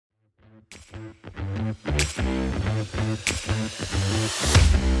All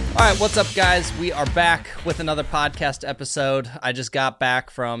right, what's up, guys? We are back with another podcast episode. I just got back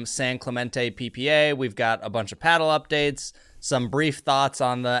from San Clemente PPA. We've got a bunch of paddle updates, some brief thoughts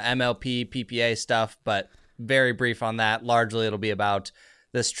on the MLP PPA stuff, but very brief on that. Largely, it'll be about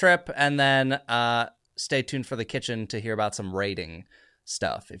this trip, and then stay tuned for the kitchen to hear about some rating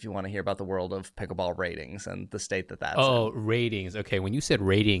stuff if you want to hear about the world of pickleball ratings and the state that's in. Ratings. Okay, when you said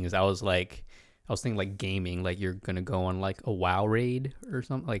ratings, I was thinking like gaming, like you're gonna go on like a WoW raid or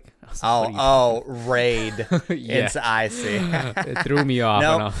something. Like raid. Yeah. I see. It threw me off.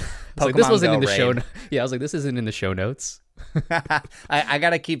 Nope. I was like, this wasn't in the show. Raid. Yeah, I was like, this isn't in the show notes. I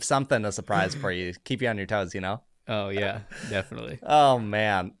gotta keep something a surprise for you. Keep you on your toes, you know? Oh yeah, definitely. Oh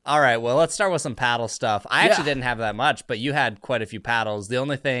man. All right, well, let's start with some paddle stuff. I actually didn't have that much, but you had quite a few paddles. The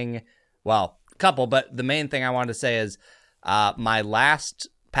only thing, well, a couple, but the main thing I wanted to say is my last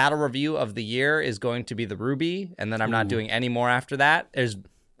paddle review of the year is going to be the Ruby, and then I'm not doing any more after that. There's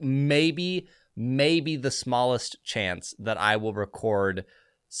maybe the smallest chance that I will record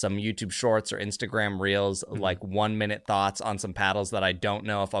some YouTube shorts or Instagram reels, like 1 minute thoughts on some paddles that I don't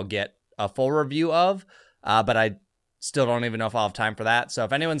know if I'll get a full review of, but I still don't even know if I'll have time for that. So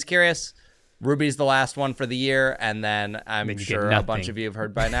if anyone's curious, Ruby's the last one for the year, and then I'm sure a bunch of you have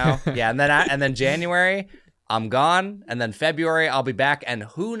heard by now. Yeah, and then January, I'm gone, and then February, I'll be back, and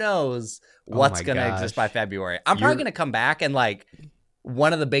who knows what's going to exist by February. I'm probably going to come back, and, like,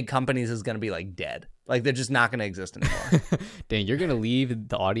 one of the big companies is going to be, like, dead. Like, they're just not going to exist anymore. Dang, you're going to leave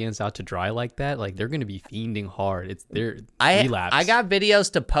the audience out to dry like that? Like, they're going to be fiending hard. Relapse. I got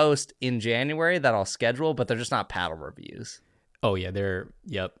videos to post in January that I'll schedule, but they're just not paddle reviews. Oh, yeah, they're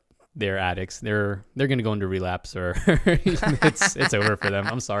addicts. They're gonna go into relapse, or it's over for them.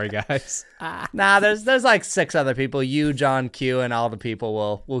 I'm sorry, guys. Nah, there's like 6 other people. You, John Q, and all the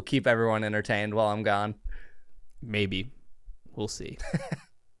people will keep everyone entertained while I'm gone. Maybe. We'll see.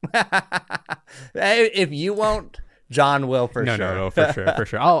 If you won't, John will for sure. No, for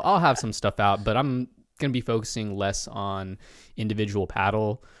sure. I'll have some stuff out, but I'm gonna be focusing less on individual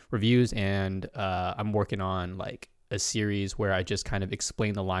paddle reviews, and I'm working on like a series where I just kind of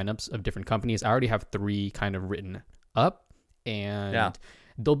explain the lineups of different companies. I already have 3 kind of written up, and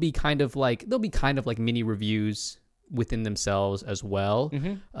they'll be kind of like mini reviews within themselves as well.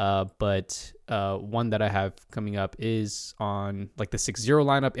 But one that I have coming up is on like the 6-0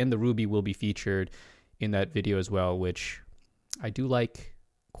 lineup, and the Ruby will be featured in that video as well, which I do like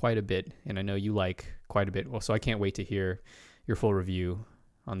quite a bit, and I know you like quite a bit. Well, so I can't wait to hear your full review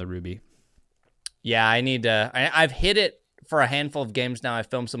on the Ruby. Yeah, I need to. I've hit it for a handful of games now. I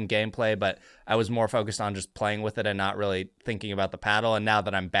filmed some gameplay, but I was more focused on just playing with it and not really thinking about the paddle. And now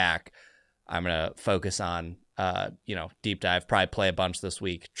that I'm back, I'm going to focus on, deep dive, probably play a bunch this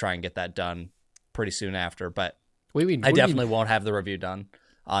week, try and get that done pretty soon after. But I definitely won't have the review done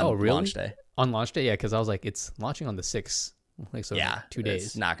on launch day. On launch day, yeah, because I was like, it's launching on the 6th. Like, so yeah, 2 days.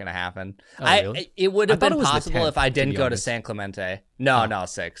 It's not going to happen. Really? It would have been possible 10th, if I didn't go to honest. San Clemente. No,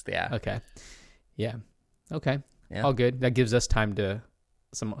 6th, yeah. Okay. Yeah. Okay. Yeah. All good. That gives us time to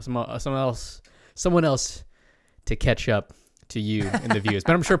someone else to catch up to you and the views.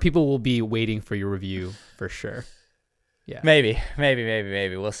 But I'm sure people will be waiting for your review for sure. Yeah. Maybe.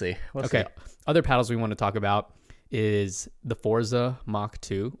 We'll see. Okay. Other paddles we want to talk about is the Forza Mach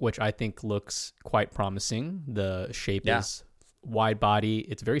 2, which I think looks quite promising. The shape is wide body.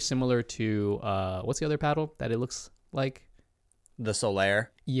 It's very similar to what's the other paddle that it looks like? The Solaire.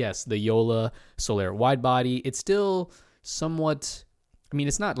 Yes, the Yola Solaire wide body. It's still somewhat, I mean,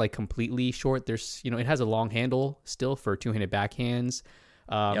 it's not like completely short. There's, it has a long handle still for two-handed backhands.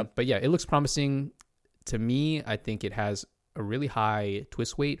 But yeah, it looks promising to me. I think it has a really high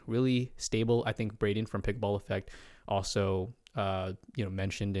twist weight, really stable. I think Braden from Pickleball Effect also,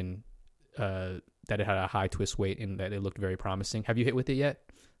 mentioned in that it had a high twist weight and that it looked very promising. Have you hit with it yet?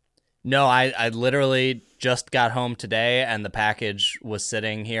 No, I literally just got home today and the package was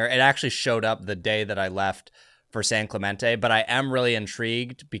sitting here. It actually showed up the day that I left for San Clemente, but I am really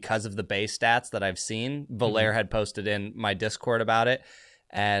intrigued because of the base stats that I've seen. Valaire had posted in my Discord about it,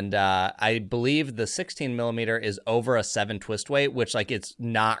 and I believe the 16 millimeter is over a 7 twist weight, which like it's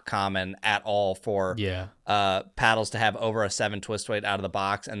not common at all for paddles to have over a 7 twist weight out of the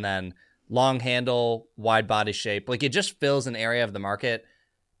box, and then long handle, wide body shape. Like it just fills an area of the market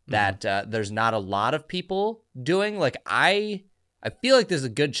that there's not a lot of people doing. Like I feel like there's a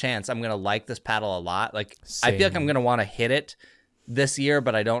good chance I'm going to like this paddle a lot. Like I feel like I'm going to want to hit it this year,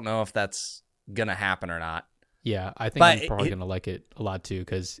 but I don't know if that's going to happen or not. Yeah, I think I'm probably going to like it a lot too,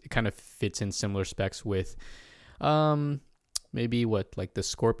 because it kind of fits in similar specs with maybe like the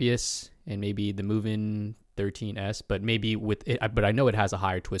Scorpius and maybe the Movin 13S, but maybe with it, but I know it has a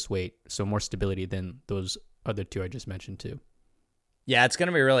higher twist weight, so more stability than those other two I just mentioned too. Yeah, it's going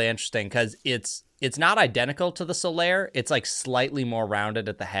to be really interesting because it's not identical to the Solaire. It's like slightly more rounded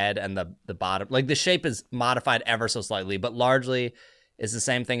at the head and the bottom. Like the shape is modified ever so slightly, but largely is the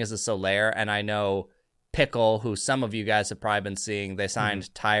same thing as the Solaire. And I know Pickle, who some of you guys have probably been seeing, they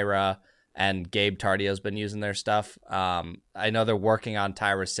signed Tyra, and Gabe Tardio's been using their stuff. I know they're working on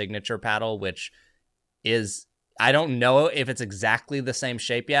Tyra's signature paddle, which is, I don't know if it's exactly the same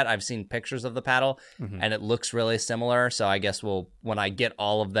shape yet. I've seen pictures of the paddle and it looks really similar. So I guess when I get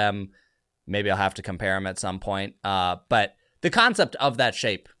all of them, maybe I'll have to compare them at some point. But the concept of that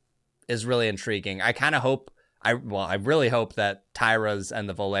shape is really intriguing. I kind of hope, I really hope that Tyra's and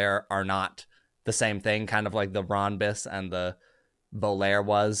the Volaire are not the same thing, kind of like the Ronbis and the Volaire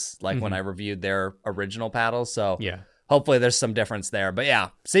was, like when I reviewed their original paddles. So yeah, hopefully there's some difference there. But yeah,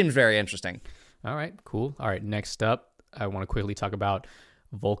 seems very interesting. All right, cool. All right, next up, I want to quickly talk about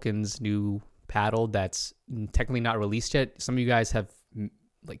Vulcan's new paddle that's technically not released yet. Some of you guys have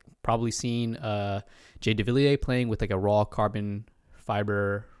like probably seen Jay DeVilliers playing with like a raw carbon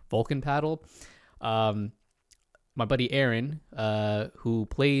fiber Vulcan paddle. My buddy Aaron, who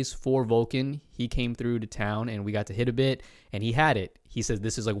plays for Vulcan, he came through to town and we got to hit a bit and he had it. He says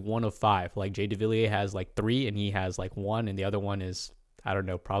this is like 1 of 5. Like Jay DeVilliers has like 3 and he has like 1 and the other one is, I don't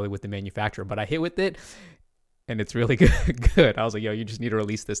know, probably with the manufacturer. But I hit with it and it's really good. I was like, yo, you just need to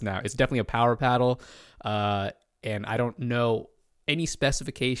release this now. It's definitely a power paddle. And I don't know any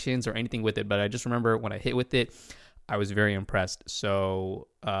specifications or anything with it, but I just remember when I hit with it, I was very impressed. So,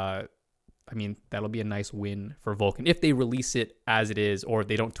 I mean, that'll be a nice win for Vulcan if they release it as it is or if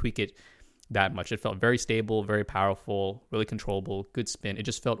they don't tweak it that much. It felt very stable, very powerful, really controllable, good spin. It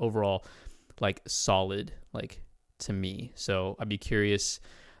just felt overall like solid, like to me. So I'd be curious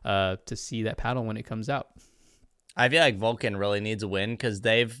to see that paddle when it comes out. I feel like Vulcan really needs a win because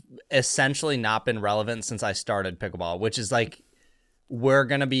they've essentially not been relevant since I started pickleball, which is like,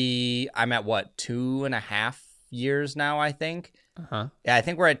 I'm at what, 2.5 years now, I think. Yeah, I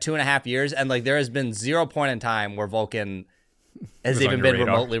think we're at 2.5 years, and like there has been 0 point in time where Vulcan has even been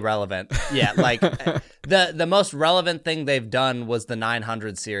remotely relevant. Yeah, like the most relevant thing they've done was the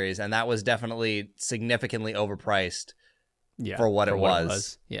 900 series, and that was definitely significantly overpriced for what it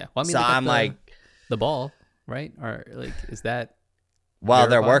was. Yeah, well, I mean, so I'm like the ball, right? Or like, is that? Well,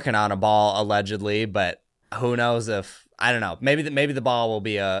 they're working on a ball allegedly, but who knows if, I don't know. Maybe the ball will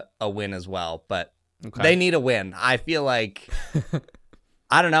be a win as well, but. Okay. They need a win. I feel like,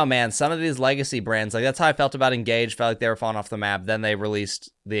 I don't know, man. Some of these legacy brands, like that's how I felt about Engage. Felt like they were falling off the map. Then they released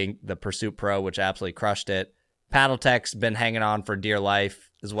the Pursuit Pro, which absolutely crushed it. Paddletech's been hanging on for dear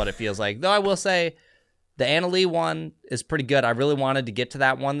life, is what it feels like. Though I will say, the Annalee one is pretty good. I really wanted to get to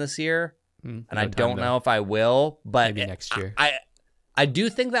that one this year, and I don't know if I will. But maybe next year. I do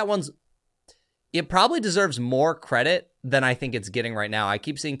think that one's. It probably deserves more credit than I think it's getting right now. I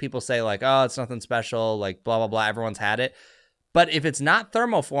keep seeing people say like, oh, it's nothing special, like blah, blah, blah. Everyone's had it. But if it's not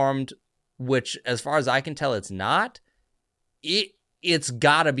thermoformed, which as far as I can tell, it's not, it's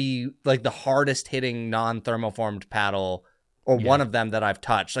got to be like the hardest hitting non-thermoformed paddle or one of them that I've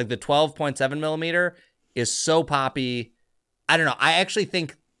touched. Like the 12.7 millimeter is so poppy. I don't know. I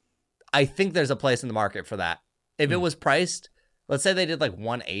think there's a place in the market for that. If it was priced, let's say they did like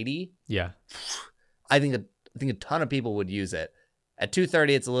 180. Yeah. I think a ton of people would use it. At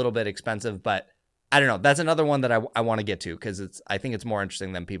 $230, it's a little bit expensive, but I don't know. That's another one that I want to get to because I think it's more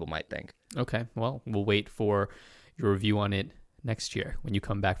interesting than people might think. Okay. Well, we'll wait for your review on it next year when you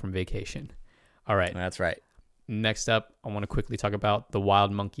come back from vacation. All right. That's right. Next up, I want to quickly talk about the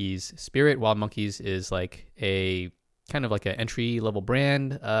Wild Monkeys Spirit. Wild Monkeys is like a kind of like an entry level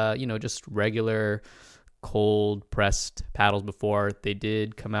brand, just regular cold pressed paddles. Before they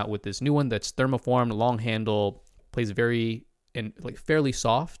did come out with this new one that's thermoformed, long handle, plays very and like fairly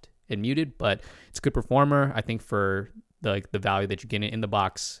soft and muted, but it's a good performer. I think for the value that you get in the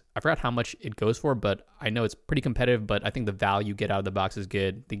box, I forgot how much it goes for, but I know it's pretty competitive. But I think the value you get out of the box is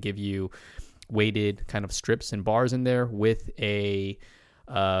good. They give you weighted kind of strips and bars in there with a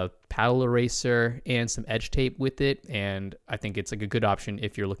paddle eraser and some edge tape with it, and I think it's like a good option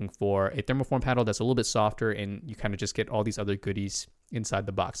if you're looking for a thermoform paddle that's a little bit softer and you kind of just get all these other goodies inside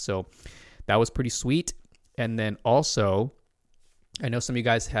the box. So that was pretty sweet. And then also, I know some of you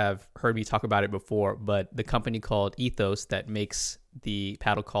guys have heard me talk about it before, but the company called Ethos that makes the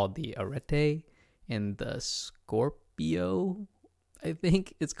paddle called the Arete and the Scorpio, I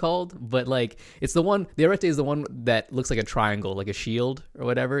think it's called, but like it's the one. The Arete is the one that looks like a triangle, like a shield or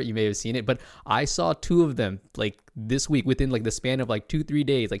whatever. You may have seen it, but I saw two of them like this week within like the span of like 2-3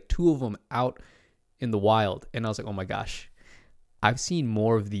 days, like two of them out in the wild, and I was like, oh my gosh, I've seen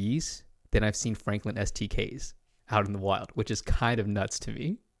more of these than I've seen Franklin STKs out in the wild, which is kind of nuts to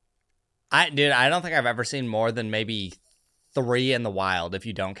me. I don't think I've ever seen more than maybe 3 in the wild if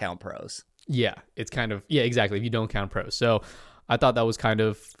you don't count pros. Yeah, it's kind of, yeah, exactly. If you don't count pros. So I thought that was kind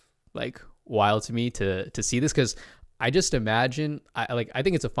of like wild to me to see this, because I just imagine, I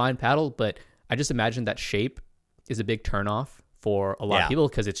think it's a fine paddle, but I just imagine that shape is a big turnoff for a lot of people,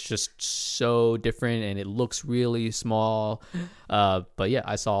 because it's just so different and it looks really small. But yeah,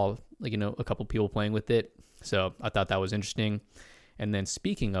 I saw like, a couple people playing with it. So I thought that was interesting. And then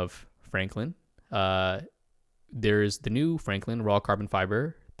speaking of Franklin, there's the new Franklin raw carbon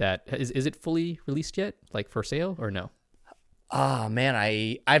fiber that is it fully released yet, like for sale or no? Oh man,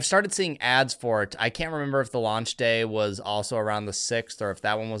 I've started seeing ads for it. I can't remember if the launch day was also around the 6th or if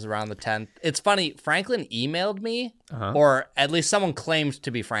that one was around the 10th. It's funny, Franklin emailed me, or at least someone claimed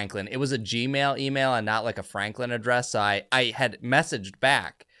to be Franklin. It was a Gmail email and not like a Franklin address. So I had messaged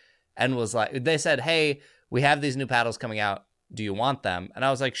back and was like, they said, hey, we have these new paddles coming out. Do you want them? And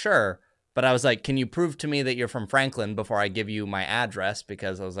I was like, sure. But I was like, can you prove to me that you're from Franklin before I give you my address?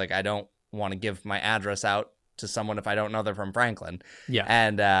 Because I was like, I don't want to give my address out to someone if I don't know they're from Franklin. Yeah.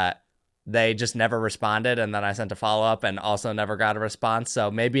 And they just never responded. And then I sent a follow-up and also never got a response.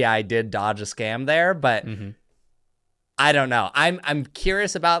 So maybe I did dodge a scam there, but I don't know. I'm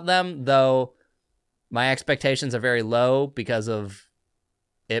curious about them, though my expectations are very low because of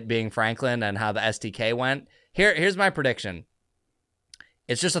it being Franklin and how the STK went. Here's my prediction.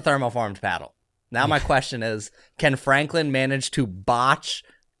 It's just a thermoformed paddle. Now my question is, can Franklin manage to botch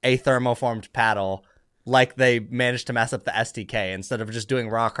a thermoformed paddle like they managed to mess up the STK? Instead of just doing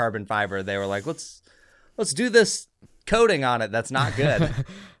raw carbon fiber, they were like, let's do this coating on it that's not good.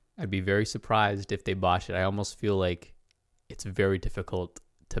 I'd be very surprised if they botch it. I almost feel like it's very difficult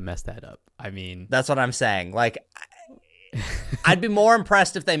to mess that up. I mean, that's what I'm saying. Like, I'd be more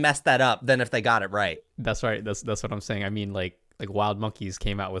impressed if they messed that up than if they got it right. That's right. That's what I'm saying. I mean, like Wild Monkeys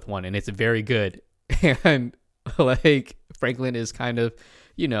came out with one and it's very good. And like Franklin is kind of,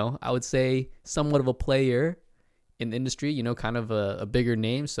 I would say somewhat of a player in the industry, kind of a bigger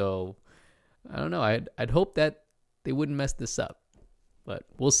name. So I don't know. I'd hope that they wouldn't mess this up, but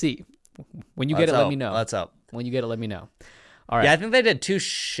we'll see. When you get it, let me know. Let's hope. When you get it, let me know. All right. Yeah, I think they did 2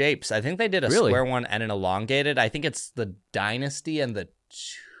 shapes. I think they did a square one and an elongated. I think it's the Dynasty and the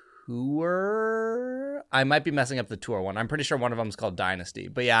Tour. I might be messing up the Tour one. I'm pretty sure one of them is called Dynasty.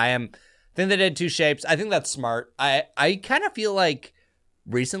 But yeah, I think they did 2 shapes. I think that's smart. I kind of feel like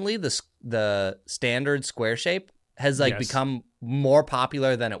recently the standard square shape has become more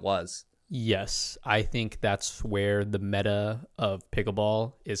popular than it was. Yes, I think that's where the meta of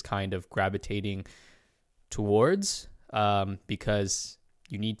pickleball is kind of gravitating towards, because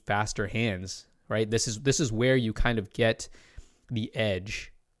you need faster hands, right? This is where you kind of get the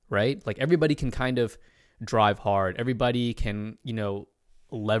edge, right? Like everybody can kind of drive hard. Everybody can,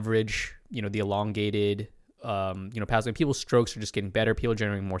 leverage, the elongated, paddles. And people's strokes are just getting better. People are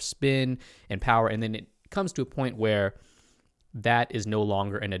generating more spin and power. And then it comes to a point where that is no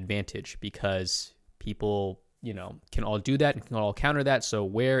longer an advantage because people, can all do that and can all counter that. So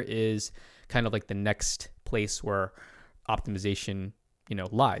where is kind of like the next place where optimization,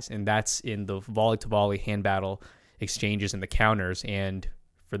 lies? And that's in the volley to volley hand battle exchanges and the counters. And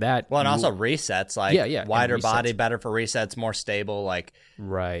for that, and also resets, like wider body, better for resets, more stable. Like,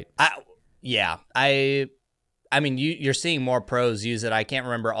 right. I mean, you're seeing more pros use it. I can't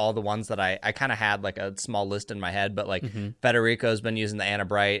remember all the ones that I kind of had like a small list in my head, but like Federico's been using the Anna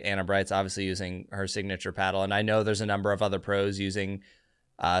Bright. Anna Bright's obviously using her signature paddle. And I know there's a number of other pros using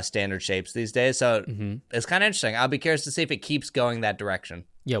standard shapes these days. So it's kind of interesting. I'll be curious to see if it keeps going that direction.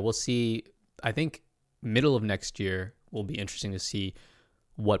 Yeah, we'll see. I think middle of next year will be interesting to see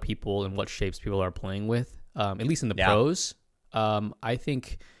what people and what shapes people are playing with, at least in the pros. I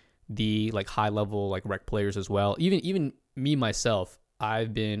think the like high level like rec players as well, even me myself,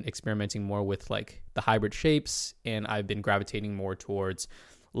 I've been experimenting more with like the hybrid shapes, and I've been gravitating more towards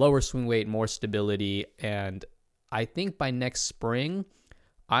lower swing weight, more stability. And I think by next spring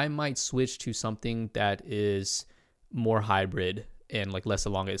I might switch to something that is more hybrid and like less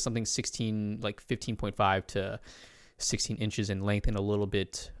elongated, something 15.5 to 16 inches in length and a little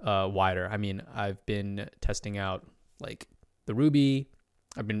bit wider. I mean, I've been testing out like the Ruby.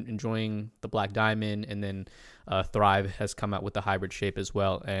 I've been enjoying the Black Diamond, and then Thrive has come out with the hybrid shape as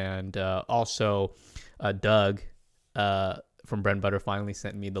well. And also Doug from Bread and Butter finally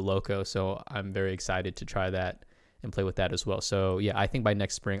sent me the Loco, so I'm very excited to try that and play with that as well. So yeah, I think by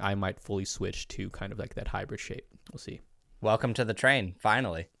next spring I might fully switch to kind of like that hybrid shape. We'll see. Welcome to the train,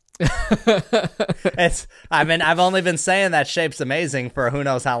 finally. I've only been saying that shape's amazing for who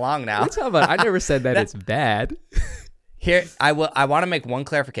knows how long now. What are you talking about? I never said that it's bad. Here, I want to make one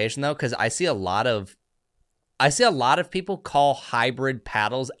clarification though, because I see a lot of people call hybrid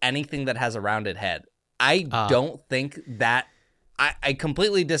paddles anything that has a rounded head. I don't think that. I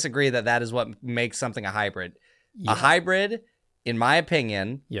completely disagree that is what makes something a hybrid. Yeah. A hybrid, in my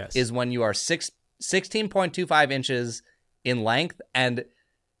opinion, is when you are 16.25 inches in length, and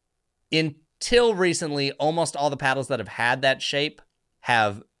until recently, almost all the paddles that have had that shape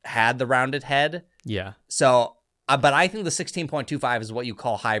have had the rounded head. Yeah. So, but I think the 16.25 is what you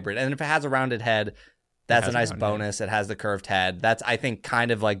call hybrid, and if it has a rounded head, that's a nice bonus. It has the curved head. That's, I think,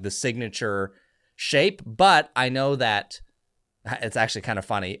 kind of like the signature shape. But I know that it's actually kind of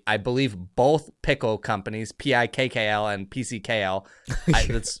funny. I believe both pickle companies, PIKKL and PCKL,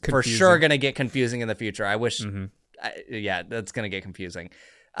 it's for sure going to get confusing in the future. I wish, that's going to get confusing.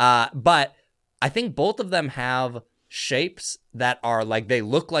 But I think both of them have shapes that are like, they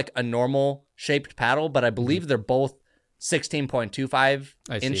look like a normal shaped paddle, but I believe they're both 16.25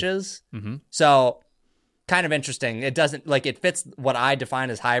 inches. So kind of interesting. It doesn't, like, it fits what I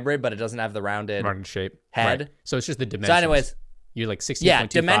define as hybrid, but it doesn't have the rounded shape head. Right. So it's just the dimensions. So anyways, you're like 16.25. Yeah,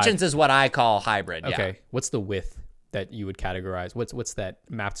 dimensions is what I call hybrid. Okay. Yeah. What's the width that you would categorize? What's that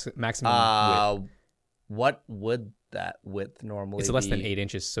maximum width? What would that width normally be? It's less than 8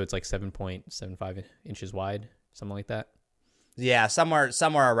 inches, so it's like 7.75 inches wide, something like that. Yeah, somewhere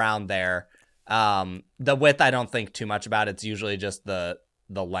around there. The width I don't think too much about. It's usually just the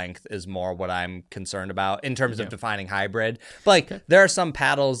length is more what I'm concerned about in terms of defining hybrid. But like there are some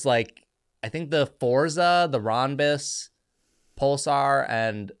paddles, like I think the Forza, the Ronbus, Pulsar,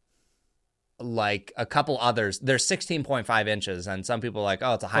 and like a couple others, they're 16.5 inches, and some people are like,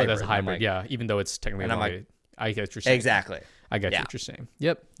 oh, it's a hybrid. Oh, that's a hybrid, like, yeah, even though it's technically and I'm like, I get what you're saying. Exactly. I get what you're saying.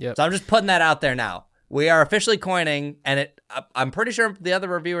 Yep. So I'm just putting that out there now. We are officially coining, and I'm pretty sure the other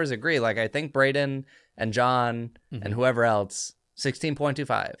reviewers agree. Like, I think Braden and John and whoever else,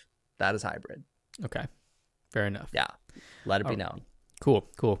 16.25. That is hybrid. Okay. Fair enough. Yeah. Let it be known. Cool.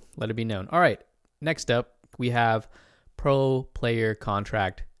 Let it be known. All right. Next up, we have pro player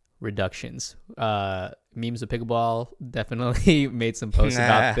contract reductions. Memes of Pickleball definitely made some posts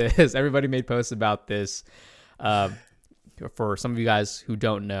about this. Everybody made posts about this. For some of you guys who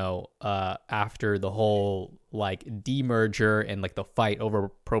don't know, after the whole like demerger and like the fight over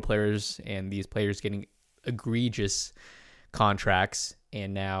pro players and these players getting egregious contracts,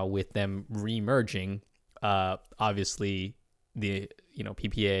 and now with them remerging, obviously the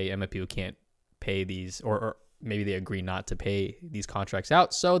PPA, MFPO can't pay these, or maybe they agree not to pay these contracts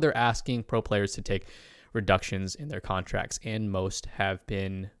out, so they're asking pro players to take reductions in their contracts, and most have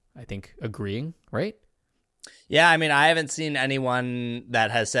been, I think, agreeing, right? Yeah, I mean, I haven't seen anyone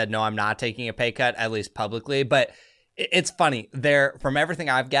that has said, no, I'm not taking a pay cut, at least publicly. But it's funny. From everything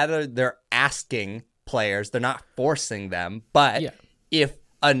I've gathered, they're asking players. They're not forcing them. But if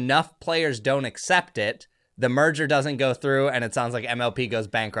enough players don't accept it, the merger doesn't go through, and it sounds like MLP goes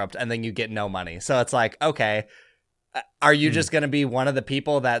bankrupt, and then you get no money. So it's like, okay, are you just going to be one of the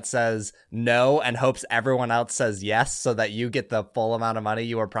people that says no and hopes everyone else says yes so that you get the full amount of money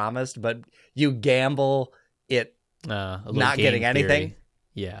you were promised, but you gamble it not getting anything? Theory.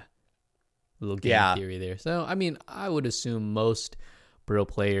 Yeah. A little game theory there. So, I mean, I would assume most pro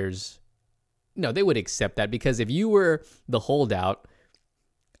players, they would accept that, because if you were the holdout,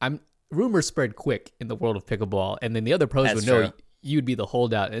 rumors spread quick in the world of pickleball, and then the other pros would know you'd be the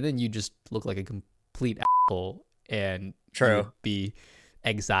holdout, and then you just look like a complete asshole, and you'd be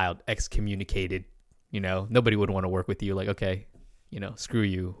exiled, excommunicated. Nobody would want to work with you. Like, okay, screw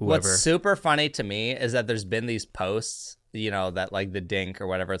you, whoever. What's super funny to me is that there's been these posts, that like the Dink or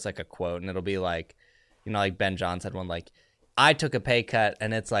whatever, it's like a quote, and it'll be like, like Ben Johns had one, like, I took a pay cut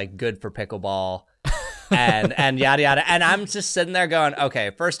and it's like good for pickleball and yada yada. And I'm just sitting there going,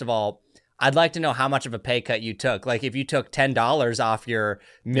 okay, first of all, I'd like to know how much of a pay cut you took. Like, if you took $10 off your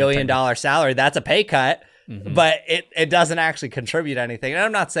 $1 million salary, that's a pay cut, but it doesn't actually contribute anything. And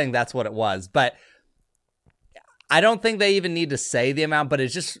I'm not saying that's what it was, but I don't think they even need to say the amount, but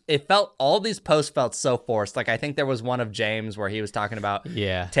all these posts felt so forced. Like, I think there was one of James where he was talking about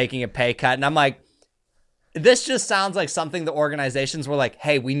taking a pay cut. And I'm like, this just sounds like something the organizations were like,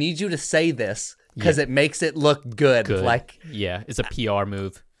 hey, we need you to say this because it makes it look good. Like, it's a PR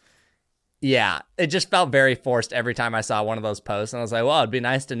move. Yeah, it just felt very forced every time I saw one of those posts. And I was like, well, it'd be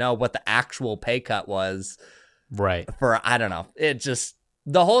nice to know what the actual pay cut was. Right. I don't know. It just,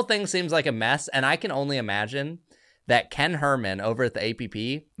 the whole thing seems like a mess. And I can only imagine that Ken Herman over at the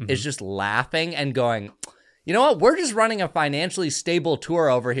APP is just laughing and going, you know what? We're just running a financially stable tour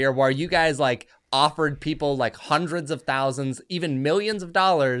over here where you guys like offered people like hundreds of thousands, even millions of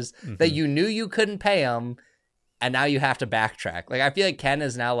dollars that you knew you couldn't pay them. And now you have to backtrack. Like, I feel like Ken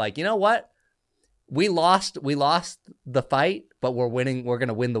is now like, you know what? We lost the fight, but we're winning. We're going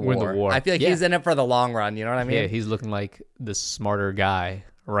to win the war. I feel like he's in it for the long run. You know what I mean? Yeah, he's looking like the smarter guy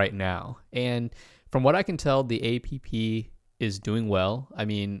right now. And from what I can tell, the APP is doing well. I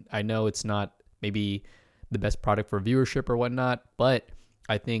mean, I know it's not maybe the best product for viewership or whatnot, but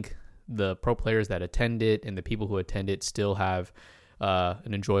I think the pro players that attend it and the people who attend it still have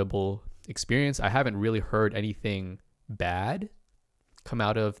an enjoyable experience. I haven't really heard anything bad come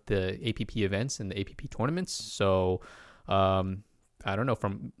out of the APP events and the APP tournaments. So I don't know,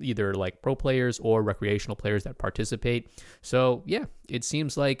 from either like pro players or recreational players that participate. So yeah, it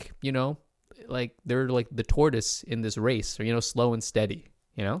seems like, you know, like they're like the tortoise in this race, or, you know, slow and steady,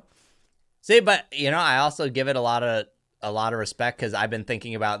 you know? See, but, you know, I also give it a lot of respect because I've been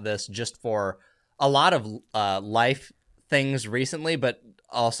thinking about this just for a lot of life things recently, but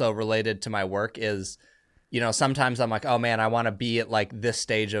also related to my work is, you know, sometimes I'm like, oh man, I want to be at like this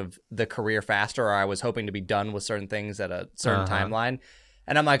stage of the career faster, or I was hoping to be done with certain things at a certain timeline.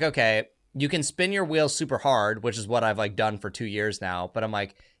 And I'm like, okay, you can spin your wheels super hard, which is what I've like done for 2 years now. But I'm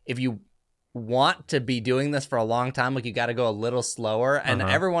like, if you want to be doing this for a long time, like you got to go a little slower. And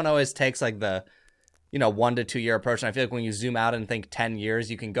everyone always takes like the, you know, 1 to 2 year approach. And I feel like when you zoom out and think 10 years,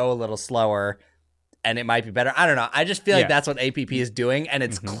 you can go a little slower and it might be better. I don't know. I just feel like that's what APP is doing, and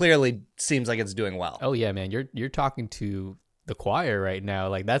it's clearly seems like it's doing well. Oh yeah, man. You're talking to the choir right now.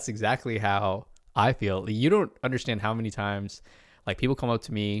 Like, that's exactly how I feel. You don't understand how many times like people come up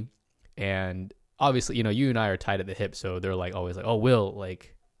to me, and obviously, you know, you and I are tied at the hip, so they're like always like, "Oh, Will,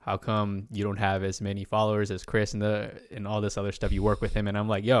 like, how come you don't have as many followers as Chris and all this other stuff? You work with him." And I'm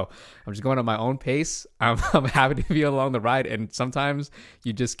like, yo, I'm just going at my own pace. I'm happy to be along the ride. And sometimes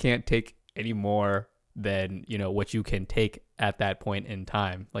you just can't take any more than, you know, what you can take at that point in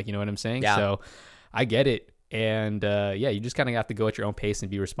time. Like, you know what I'm saying? Yeah. So I get it. And yeah, you just kind of have to go at your own pace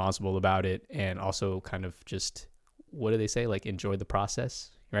and be responsible about it. And also kind of just, what do they say? Like, enjoy the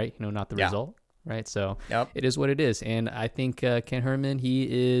process, right? You know, not the result. Right. So it is what it is. And I think Ken Herman,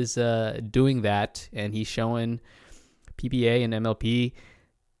 he is doing that, and he's showing PPA and MLP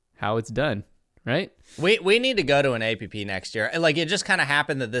how it's done. Right. We need to go to an APP next year. Like, it just kind of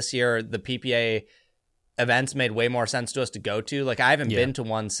happened that this year the PPA events made way more sense to us to go to. Like, I haven't been to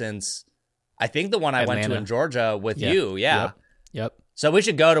one since I think the one I went to in Georgia with you. Yeah. Yep. So we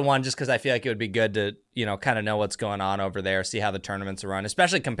should go to one just because I feel like it would be good to, you know, kind of know what's going on over there, see how the tournaments are run,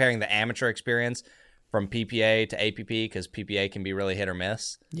 especially comparing the amateur experience from PPA to APP, because PPA can be really hit or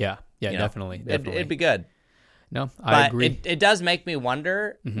miss. Yeah, definitely. It'd be good. No, I agree. It does make me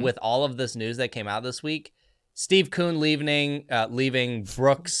wonder, with all of this news that came out this week, Steve Kuhn leaving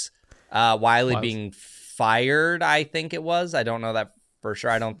Brooks, Wiley being fired, I think it was. I don't know that for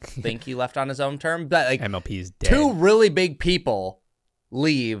sure. I don't think he left on his own term. But like, MLP's dead. 2 really big people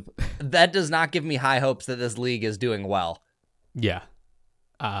leave. That does not give me high hopes that this league is doing well. Yeah.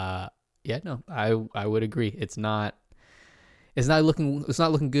 No, I would agree. It's not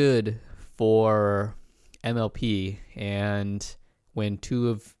looking good for MLP. And when 2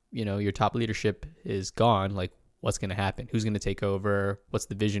 of, you know, your top leadership is gone, like, what's going to happen? Who's going to take over? What's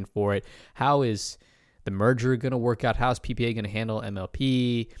the vision for it? How is the merger going to work out? How's PPA going to handle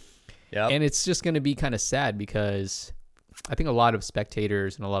MLP? Yep. And it's just going to be kind of sad, because I think a lot of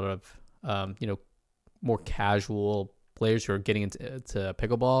spectators and a lot of, you know, more casual players who are getting into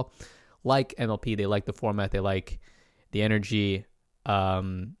pickleball like MLP. They like the format. They like the energy.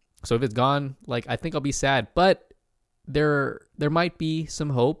 So if it's gone, like, I think I'll be sad. But there might be some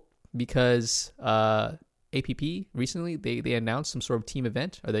hope, because APP recently, they announced some sort of team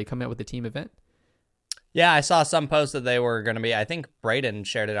event. Are they coming out with a team event? Yeah, I saw some post that they were going to be, I think Braden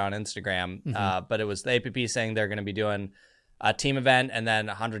shared it on Instagram, but it was the APP saying they're going to be doing a team event and then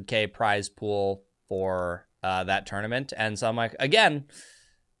a 100K prize pool for that tournament. And so I'm like, again,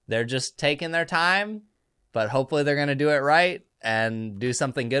 they're just taking their time, but hopefully they're going to do it right and do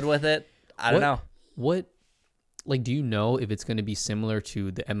something good with it. I don't know. Like, do you know if it's going to be similar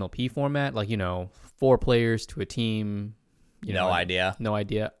to the MLP format? Like, you know, 4 players to a team? No idea. No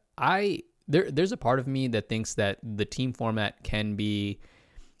idea. There's a part of me that thinks that the team format can be,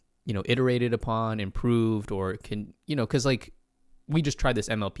 you know, iterated upon, improved, or can, you know, because like we just tried this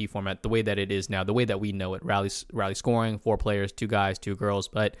MLP format the way that it is now, the way that we know it, rally scoring, 4 players, 2 guys, 2 girls.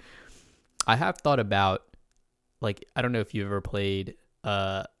 But I have thought about like, I don't know if you ever played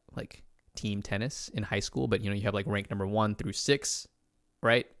like team tennis in high school, but you have like rank number 1 through 6,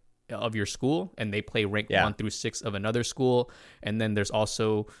 right, of your school, and they play rank 1 through 6 of another school, and then there's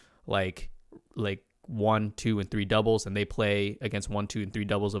also like 1, 2, and 3 doubles, and they play against 1, 2, and 3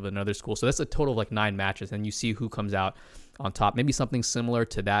 doubles of another school. So that's a total of like 9 matches, and you see who comes out on top. Maybe something similar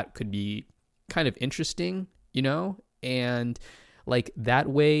to that could be kind of interesting, and like that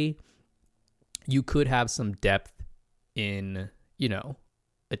way you could have some depth in,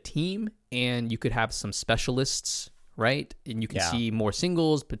 a team, and you could have some specialists, right? And you can see more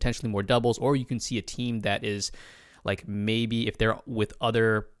singles, potentially more doubles, or you can see a team that is like, maybe if they're with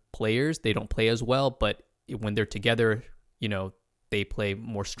other players, they don't play as well, but when they're together, they play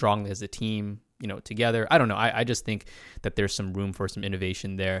more strongly as a team, together. I don't know. I just think that there's some room for some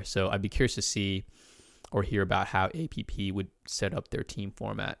innovation there. So I'd be curious to see or hear about how APP would set up their team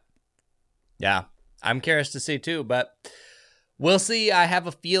format. Yeah, I'm curious to see too, but we'll see. I have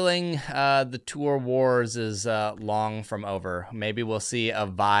a feeling the tour wars is long from over. Maybe we'll see a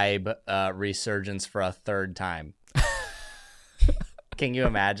vibe resurgence for a third time. Can you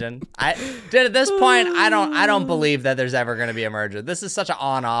imagine? At this point, I don't believe that there's ever going to be a merger. This is such an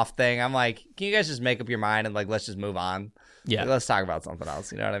on-off thing. I'm like, can you guys just make up your mind and like, let's just move on? Yeah. Like, let's talk about something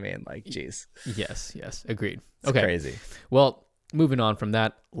else. You know what I mean? Like, geez. Yes. Agreed. It's crazy. Well, moving on from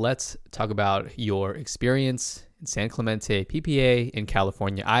that, let's talk about your experience in San Clemente, PPA in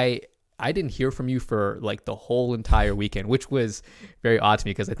California. I didn't hear from you for like the whole entire weekend, which was very odd to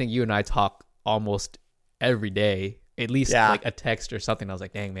me because I think you and I talk almost every day. At least like a text or something. I was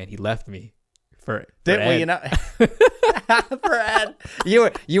like, dang, man, he left me for Ed. For Ed.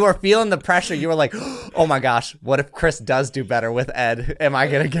 You were feeling the pressure. You were like, oh my gosh, what if Chris does do better with Ed? Am I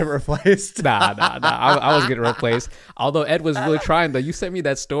going to get replaced? Nah. I was getting replaced. Although Ed was really trying, though. You sent me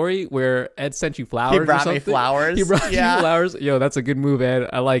that story where Ed sent you flowers. He brought me flowers. He brought you flowers. Yo, that's a good move, Ed.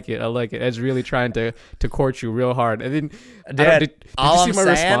 I like it. Ed's really trying to court you real hard. And then, did you see my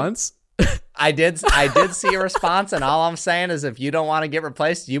response? I did see a response, and all I'm saying is if you don't want to get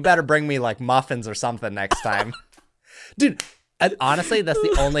replaced, you better bring me like muffins or something next time. Dude, honestly, that's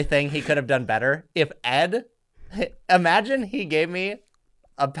the only thing he could have done better. If Ed, imagine he gave me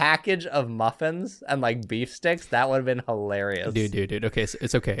a package of muffins and like beef sticks, that would have been hilarious. Dude. Okay, so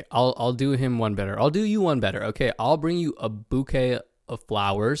it's okay. I'll do him one better. I'll do you one better. Okay, I'll bring you a bouquet of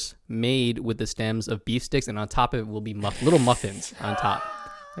flowers made with the stems of beef sticks, and on top of it will be little muffins on top.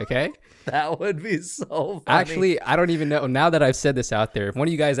 Okay? That would be so funny. Actually, I don't even know. Now that I've said this out there, if one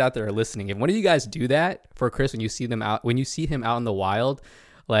of you guys out there are listening, if one of you guys do that for Chris when you see him out in the wild,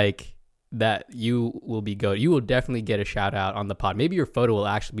 like that, you will be good. You will definitely get a shout out on the pod. Maybe your photo will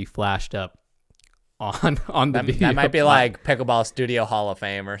actually be flashed up on the video. That might be like Pickleball Studio Hall of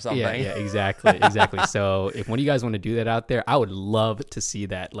Fame or something. Yeah, exactly. So if one of you guys want to do that out there, I would love to see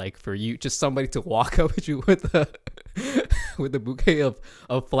that. Like for you, just somebody to walk up at you with a bouquet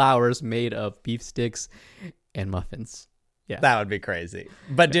of flowers made of beef sticks and muffins. Yeah, that would be crazy.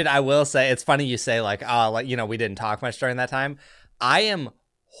 But dude, I will say, it's funny you say like, oh, like, we didn't talk much during that time. I am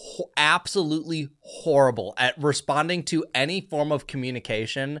absolutely horrible at responding to any form of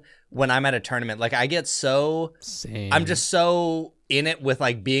communication when I'm at a tournament. Like I get Same. I'm just so in it with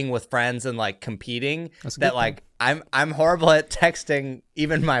like being with friends and like competing that like I'm horrible at texting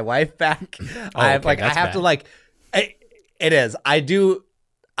even my wife back. I have bad. To like, it is. I've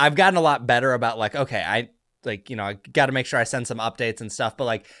gotten a lot better about like, okay, I got to make sure I send some updates and stuff. But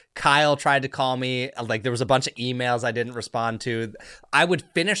like Kyle tried to call me, like there was a bunch of emails I didn't respond to. I would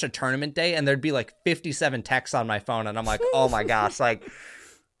finish a tournament day and there'd be like 57 texts on my phone. And I'm like, oh my gosh. Like,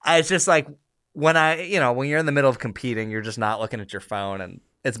 it's just like when when you're in the middle of competing, you're just not looking at your phone and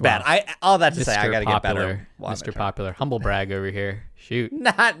it's bad. All that to say, I got to get better. Mr. Popular, humble brag over here. Shoot.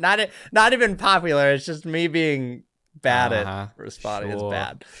 Not even popular. It's just me being bad at responding. It's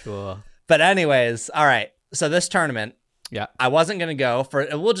bad. Sure. But anyways, all right. So this tournament, yeah, I wasn't going to go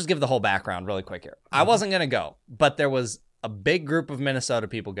we'll just give the whole background really quick here. I wasn't going to go, but there was a big group of Minnesota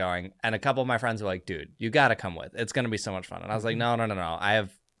people going, and a couple of my friends were like, dude, you got to come with. It's going to be so much fun. And I was like, no. I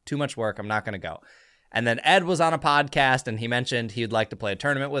have too much work. I'm not going to go. And then Ed was on a podcast, and he mentioned he'd like to play a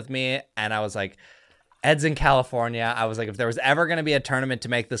tournament with me. And I was like, Ed's in California. I was like, if there was ever going to be a tournament to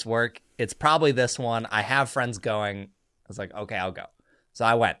make this work, it's probably this one. I have friends going. I was like, okay, I'll go. So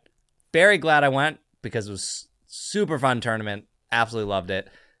I went. Very glad I went, because it was super fun tournament. Absolutely loved it.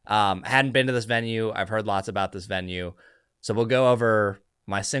 Hadn't been to this venue. I've heard lots about this venue. So we'll go over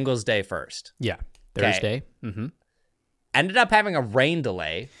my singles day first. Yeah. Thursday. Mm-hmm. Ended up having a rain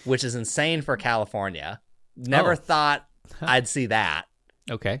delay, which is insane for California. Never thought I'd see that.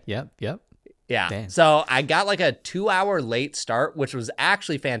 Okay. Yep. Yeah. Damn. So I got like a 2-hour late start, which was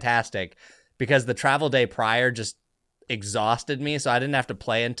actually fantastic because the travel day prior just exhausted me. So I didn't have to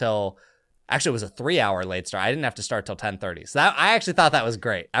play until, actually it was a 3-hour late start. I didn't have to start till 10:30. So I actually thought that was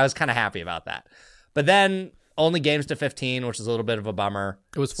great. I was kind of happy about that. But then only games to 15, which is a little bit of a bummer.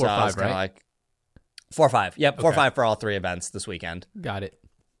 It was 4-5, right? Like 4-5. Yep. 4-5 for all 3 events this weekend. Got it.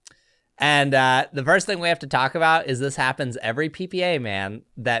 And the first thing we have to talk about is this happens every PPA, man,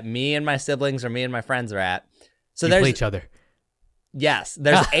 that me and my siblings or me and my friends are at. So You there's play each other. Yes,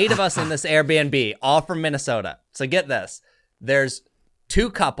 there's 8 of us in this Airbnb, all from Minnesota. So get this. There's 2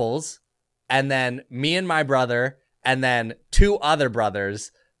 couples, and then me and my brother, and then 2 other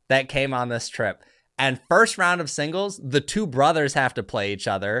brothers that came on this trip. And first round of singles, the 2 brothers have to play each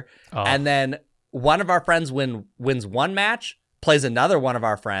other. Oh. And then one of our friends wins one match, plays another one of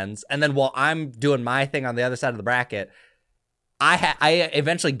our friends, and then while I'm doing my thing on the other side of the bracket, I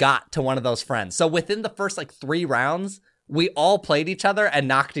eventually got to one of those friends. So within the first like 3 rounds, we all played each other and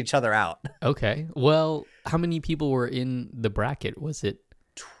knocked each other out. Okay. Well, how many people were in the bracket? Was it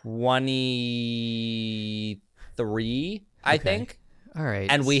 23, I think. All right.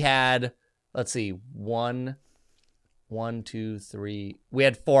 And we had, let's see, 1, 2, 3. We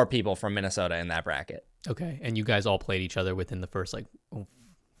had 4 people from Minnesota in that bracket. Okay. And you guys all played each other within the first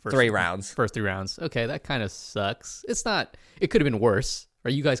 3 rounds. First 3 rounds. Okay, that kind of sucks. It could have been worse.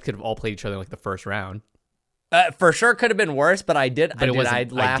 Or you guys could have all played each other in like the first round. For sure could have been worse, but I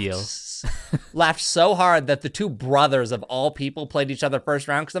wasn't ideal. laughed so hard that the 2 brothers of all people played each other first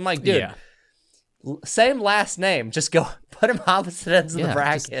round because I'm like, dude, same last name. Just go put them opposite ends of the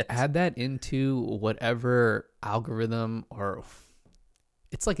bracket. Just add that into whatever algorithm or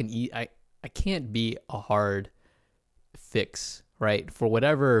it's like I can't be a hard fix, right? For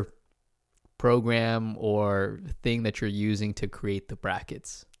whatever program or thing that you're using to create the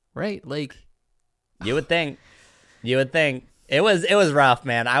brackets, right? Like you would think. It was rough,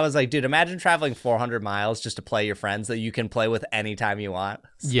 man. I was like, dude, imagine traveling 400 miles just to play your friends that you can play with anytime you want.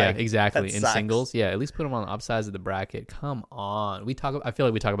 It's yeah, like, exactly. In sucks. singles, yeah, at least put them on the upsides of the bracket. Come on, I feel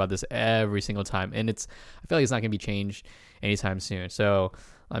like we talk about this every single time, and I feel like it's not going to be changed anytime soon. So,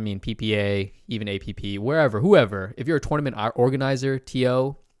 I mean, PPA, even APP, whoever, if you're a tournament organizer,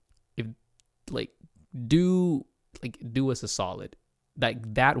 TO, do us a solid.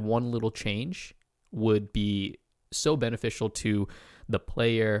 Like that one little change would be so beneficial to the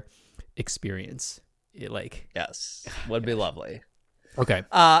player experience. Yes, would be lovely. Okay.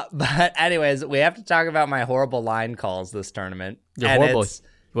 But anyways, we have to talk about my horrible line calls this tournament. You're horrible.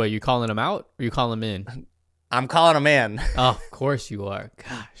 What, you calling them out or you calling them in? I'm calling them in. Oh, of course you are.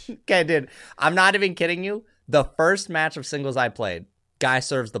 Gosh. Okay, dude. I'm not even kidding you. The first match of singles I played, guy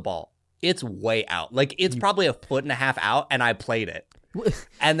serves the ball. It's way out. Like, it's probably 1.5 foot out, and I played it.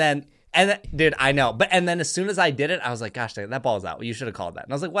 And then, dude, I know. And then as soon as I did it, I was like, gosh, that ball's out. Well, you should have called that.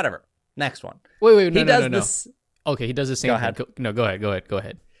 And I was like, whatever. Next one. Wait, no. Okay, he does the same Go thing. ahead. Go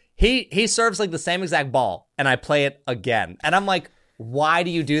ahead. He serves like the same exact ball, and I play it again. And I'm like, why do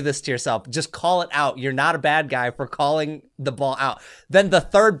you do this to yourself? Just call it out. You're not a bad guy for calling the ball out. Then the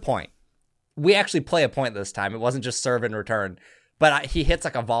third point, we actually play a point this time. It wasn't just serve and return. But he hits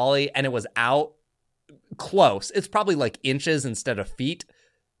like a volley, and it was out close. It's probably like inches instead of feet.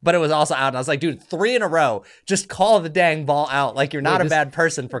 But it was also out. And I was like, dude, 3 in a row. Just call the dang ball out. Like, you're not a bad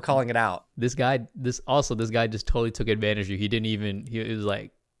person for calling it out. This guy just totally took advantage of you. He was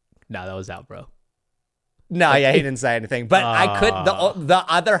like, nah, that was out, bro. No, yeah, he didn't say anything. But I could, the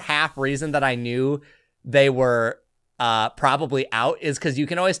other half reason that I knew they were probably out is because you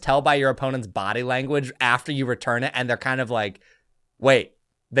can always tell by your opponent's body language after you return it. And they're kind of like, wait,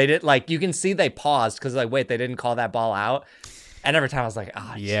 they did, like, you can see they paused because like, wait, they didn't call that ball out. And every time I was like,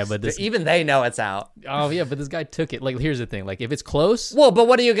 oh, yeah, but even they know it's out. Oh, yeah, but this guy took it. Like, here's the thing. Like, if it's close. Well, but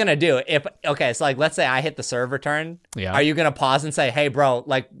what are you going to do? So, like, let's say I hit the serve return. Yeah. Are you going to pause and say, hey, bro,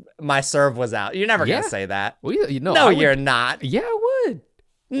 like, my serve was out? You're never going to say that. Well, no, you're not. Yeah, I would.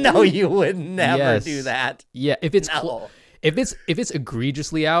 No, you would never do that. Yeah, if it's if it's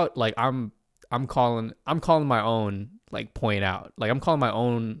egregiously out, like, I'm calling my own, like, point out. Like, I'm calling my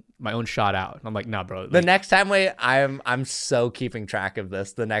own shot out. I'm like, nah, bro. Like, the next time I'm so keeping track of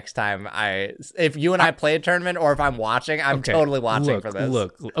this. The next time if you and I play a tournament or if I'm watching, I'm totally watching for this.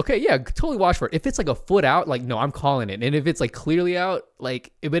 Look. Okay, yeah, totally watch for it. If it's like a foot out, like, no, I'm calling it. And if it's like clearly out,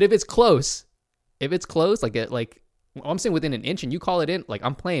 like, but if it's close, like I'm saying within an inch and you call it in, like,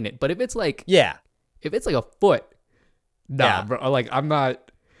 I'm playing it. But if it's like, yeah, if it's like a foot, nah, bro, like, I'm not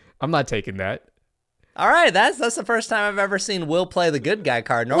taking that. All right, that's the first time I've ever seen Will play the good guy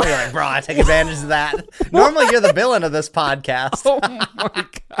card. Normally, you're like, bro, I take advantage of that. Normally, you're the villain of this podcast. Oh my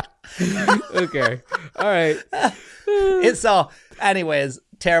god! Okay. All right. So, anyways,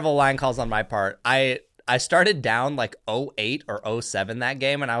 terrible line calls on my part. I started down like 0-8 or 0-7 that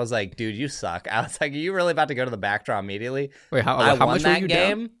game, and I was like, dude, you suck. I was like, are you really about to go to the back draw immediately? Wait, how much were you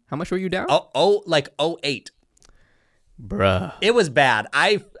down? How much were you down? Like 0-8. Bruh. It was bad.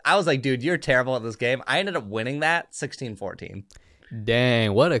 I was like, dude, you're terrible at this game. I ended up winning that 16-14.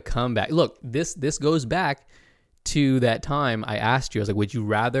 Dang, what a comeback. Look, this goes back to that time I asked you. I was like, would you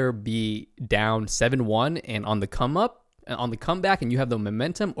rather be down 7-1 and on the comeback and you have the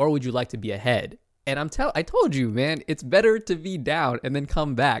momentum, or would you like to be ahead? And I told you, man, it's better to be down and then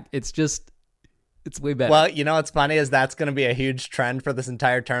come back. It's way better. Well, you know what's funny is that's going to be a huge trend for this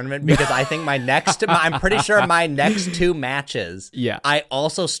entire tournament, because I think I'm pretty sure my next 2 matches, yeah, I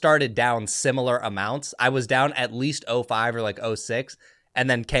also started down similar amounts. I was down at least 0-5 or like 0-6, and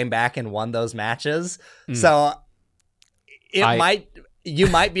then came back and won those matches. So you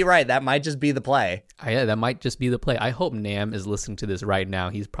might be right. That might just be the play. Yeah, that might just be the play. I hope Nam is listening to this right now.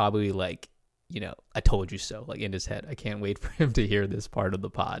 He's probably like, I told you so, like in his head. I can't wait for him to hear this part of the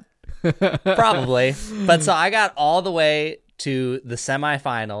pod. Probably. But so I got all the way to the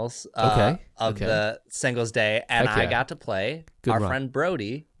semifinals of the singles day, and I got to play friend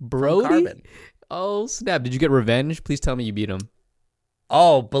Brody. Brody? From Carbon. Oh, snap. Did you get revenge? Please tell me you beat him.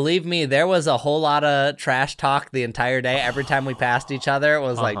 Oh, believe me, there was a whole lot of trash talk the entire day. Every time we passed each other, it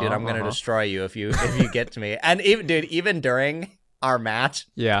was like, dude, I'm going to destroy you if you get to me. And even during our match,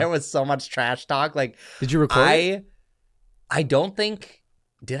 there was so much trash talk. Like, did you record it? I don't think,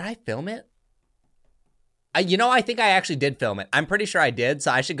 did I film it? I think I actually did film it. I'm pretty sure I did,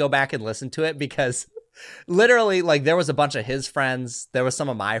 so I should go back and listen to it, because literally, like, there was a bunch of his friends, there was some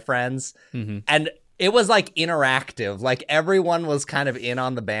of my friends, and it was like interactive. Like, everyone was kind of in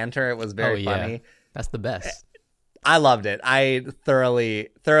on the banter. It was very funny. That's the best. I loved it. I thoroughly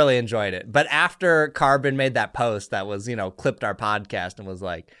enjoyed it. But after Carbon made that post that was, clipped our podcast and was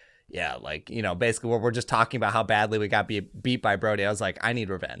like, yeah, like, basically we're just talking about how badly we got beat by Brody, I was like, I need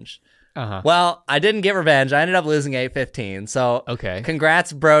revenge. Well, I didn't get revenge. I ended up losing 8-15. So,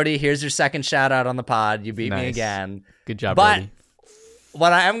 congrats, Brody. Here's your second shout out on the pod. You beat me again. Good job, Brody. But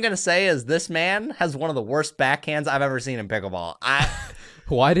what I am going to say is this man has one of the worst backhands I've ever seen in pickleball.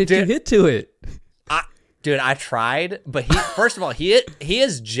 Why did you hit to it? Dude, I tried, but first of all, he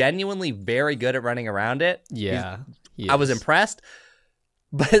is genuinely very good at running around it. Yeah. I was impressed.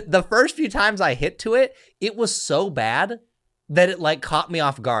 But the first few times I hit to it, it was so bad that it like caught me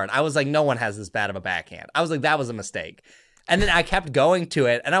off guard. I was like, no one has this bad of a backhand. I was like, that was a mistake. And then I kept going to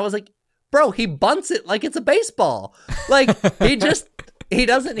it, and I was like, bro, he bunts it like it's a baseball. Like, he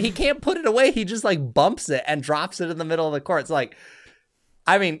can't put it away. He just like bumps it and drops it in the middle of the court. It's like,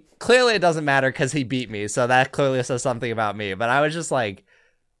 I mean, clearly it doesn't matter because he beat me, so that clearly says something about me. But I was just like,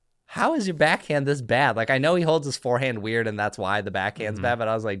 how is your backhand this bad? Like, I know he holds his forehand weird, and that's why the backhand's bad, but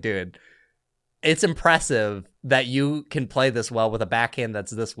I was like, dude, it's impressive that you can play this well with a backhand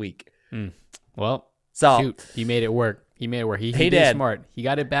that's this weak. Well, shoot, he made it work. He did smart. He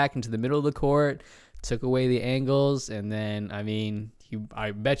got it back into the middle of the court, took away the angles, and then, I mean,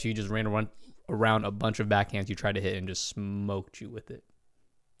 I bet you just ran around a bunch of backhands you tried to hit and just smoked you with it.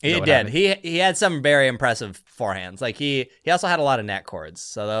 He did. He had some very impressive forehands. Like, he also had a lot of net chords,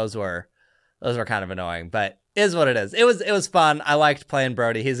 so those were kind of annoying. But it is what it is. It was fun. I liked playing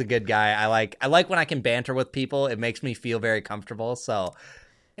Brody. He's a good guy. I like when I can banter with people. It makes me feel very comfortable. So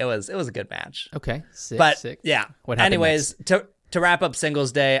it was a good match. Okay, sick. Yeah. What happened Anyways, next? to wrap up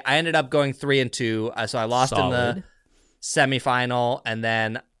singles day, I ended up going 3-2. So I lost in the semifinal, and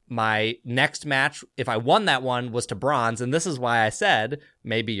then my next match, if I won that one, was to bronze. And this is why I said,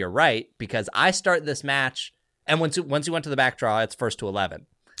 maybe you're right, because I start this match, and once you went to the back draw, it's first to 11.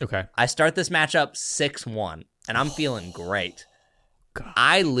 Okay. I start this match up 6-1, and I'm feeling great. God.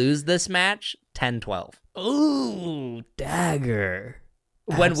 I lose this match 10-12. Ooh, dagger.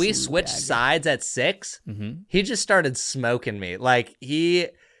 When we switched sides at 6, he just started smoking me. Like, he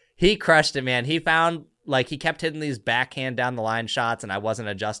crushed it, man. He found, like, he kept hitting these backhand down the line shots, and I wasn't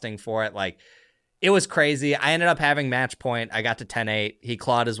adjusting for it. Like, it was crazy. I ended up having match point. I got to 10-8. He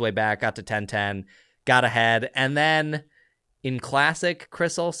clawed his way back, got to 10-10, got ahead. And then, in classic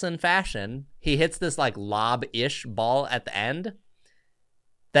Chris Olsen fashion, he hits this, like, lob-ish ball at the end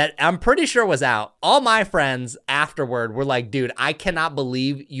that I'm pretty sure was out. All my friends afterward were like, dude, I cannot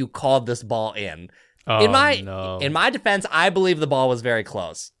believe you called this ball in. Oh, in my defense, I believe the ball was very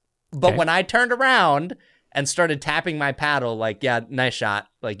close. But when I turned around and started tapping my paddle, like, yeah, nice shot,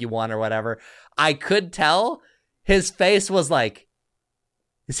 like, you won or whatever, I could tell his face was like,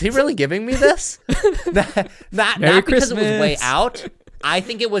 is he really giving me this? not because it was way out. I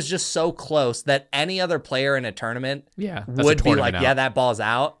think it was just so close that any other player in a tournament Yeah, would be like, yeah, that ball's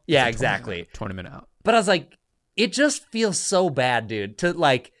out. Yeah, exactly. Tournament out. But I was like, it just feels so bad, dude, to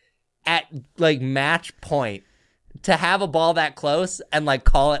like at like match point to have a ball that close and like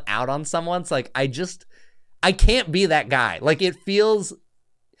call it out on someone. It's like, I can't be that guy. Like it feels,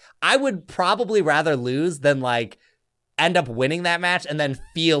 I would probably rather lose than like end up winning that match and then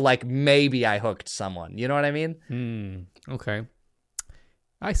feel like maybe I hooked someone. You know what I mean? Okay.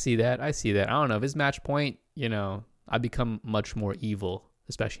 I see that. I don't know. If it's match point, I become much more evil,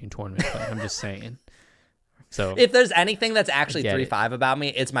 especially in tournament play. I'm just saying. So if there's anything that's actually 3-5 about me,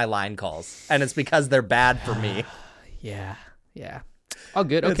 it's my line calls. And it's because they're bad for me. Yeah. Oh,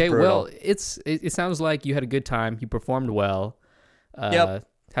 good. Okay. Well, it sounds like you had a good time. You performed well. Yep.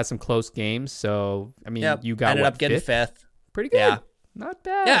 Had some close games. So, I mean, you got ended up getting fifth. Pretty good. Yeah. Not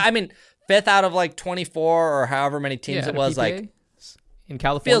bad. Yeah. I mean, fifth out of like 24 or however many teams it was. PPA, like in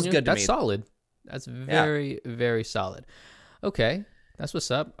California. Feels good to me. That's solid. That's very, very solid. Okay. That's what's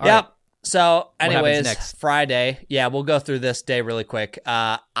up. All yep. right. So, anyways, Friday. Yeah, we'll go through this day really quick.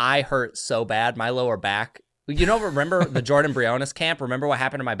 I hurt so bad, my lower back. Remember the Jordan Briones camp? Remember what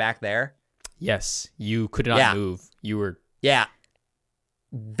happened to my back there? Yes, you could not move. You were... Yeah.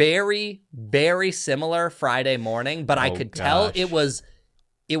 Very, very similar Friday morning, but I could tell it was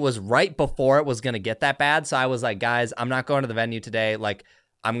right before it was going to get that bad. So I was like, guys, I'm not going to the venue today. Like,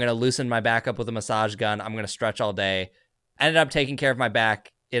 I'm going to loosen my back up with a massage gun. I'm going to stretch all day. Ended up taking care of my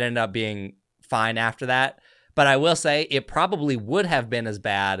back. It ended up being fine after that. But I will say it probably would have been as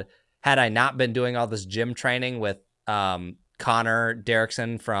bad had I not been doing all this gym training with Connor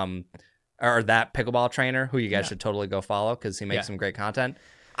Derrickson or that pickleball trainer who you guys should totally go follow because he makes some great content.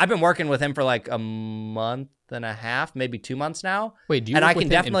 I've been working with him for like a month and a half, maybe 2 months now. Wait, do you work with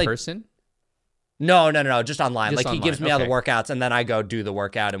him in person? No, just online. He gives me all the workouts and then I go do the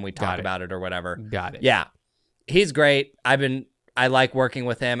workout and we talk about it or whatever. Got it. Yeah. He's great. I like working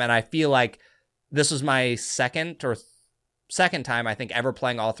with him, and I feel like this was my second time, I think, ever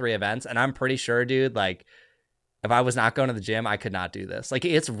playing all three events, and I'm pretty sure, dude, like, if I was not going to the gym, I could not do this. Like,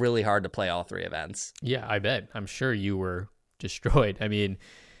 it's really hard to play all three events. Yeah, I bet. I'm sure you were destroyed. I mean,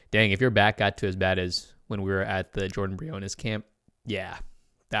 dang, if your back got to as bad as when we were at the Jordan Briones camp, yeah,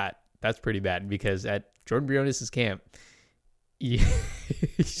 that's pretty bad, because at Jordan Briones' camp,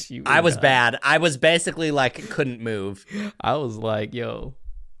 I was bad. I was basically like couldn't move. I was like, yo,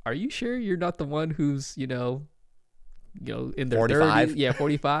 are you sure you're not the one who's in their 45? 30s? Yeah,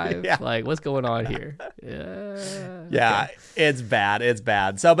 45. Yeah. Like, what's going on here? Yeah, okay. It's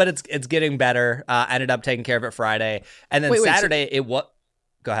bad. So, but it's getting better. Ended up taking care of it Friday, and then Saturday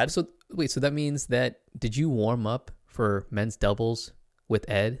Go ahead. So that means that did you warm up for men's doubles with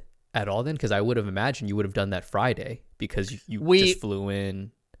Ed at all then? Because I would have imagined you would have done that Friday because you just flew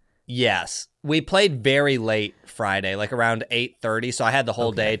in. Yes. We played very late Friday, like around 8:30. So I had the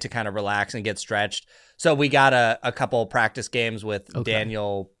whole day to kind of relax and get stretched. So we got a couple practice games with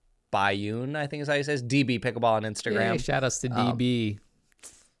Daniel Bayun, I think is how he says, DB Pickleball on Instagram. Hey, shout outs to DB.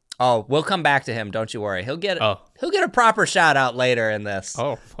 We'll come back to him. Don't you worry. He'll get a proper shout out later in this.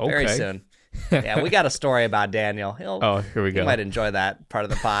 Oh, okay. Very soon. Yeah, we got a story about Daniel. Here we go. He might enjoy that part of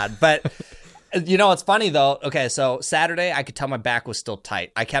the pod. But you know what's funny though? Okay, so Saturday I could tell my back was still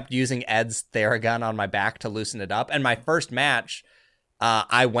tight. I kept using Ed's Theragun on my back to loosen it up. And my first match,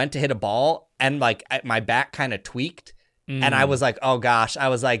 I went to hit a ball and like my back kind of tweaked. And I was like, oh gosh. I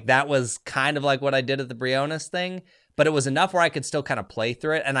was like, that was kind of like what I did at the Briones thing. But it was enough where I could still kind of play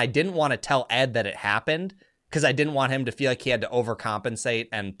through it. And I didn't want to tell Ed that it happened because I didn't want him to feel like he had to overcompensate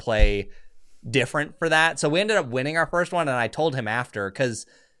and play different for that. So we ended up winning our first one. And I told him after because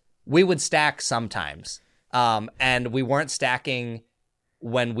we would stack sometimes. And we weren't stacking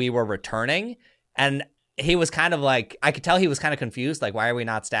when we were returning. And he was kind of like, I could tell he was kind of confused. Like, why are we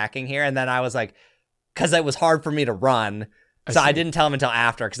not stacking here? And then I was like, because it was hard for me to run. I didn't tell him until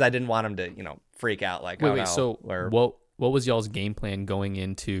after because I didn't want him to, freak out. Like, so what was y'all's game plan going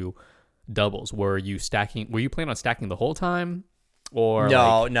into doubles? Were you planning on stacking the whole time? Or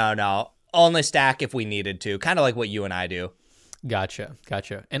No. Only stack if we needed to. Kind of like what you and I do. Gotcha.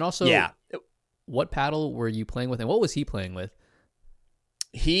 And also, what paddle were you playing with, and what was he playing with?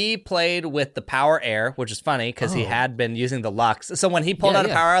 He played with the Power Air, which is funny because he had been using the Lux. So when he pulled out a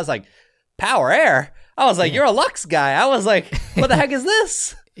Power Air, I was like, Power Air? I was like, you're a Lux guy. I was like, what the heck is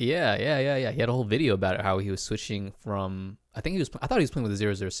this? Yeah. He had a whole video about it, how he was switching from, I thought he was playing with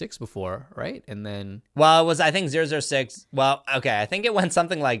the 006 before, right? And then... Well, it was, I think 006, I think it went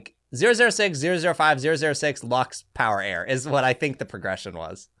something like 006, 005, 006, Lux, Power Air is what I think the progression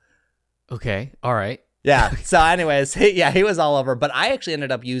was. Okay, all right. Yeah. So anyways, he was all over. But I actually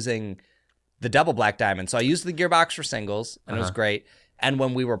ended up using the double black diamond. So I used the gearbox for singles, and it was great. And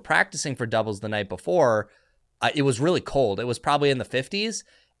when we were practicing for doubles the night before, it was really cold. It was probably in the 50s,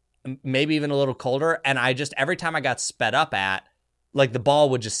 maybe even a little colder. And I just, every time I got sped up at, like the ball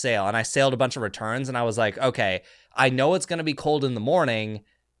would just sail. And I sailed a bunch of returns, and I was like, okay, I know it's going to be cold in the morning,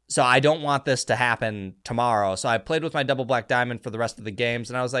 so I don't want this to happen tomorrow. So I played with my double black diamond for the rest of the games,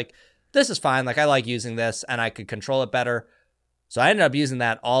 and I was like, this is fine. Like, I like using this, and I could control it better. So I ended up using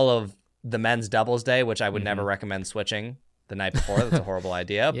that all of the men's doubles day, which I would never recommend switching the night before. That's a horrible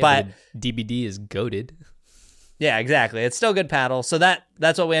idea. Yeah, but DBD is goated. Yeah, exactly. It's still good paddle. So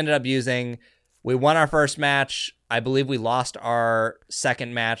that's what we ended up using. We won our first match. I believe we lost our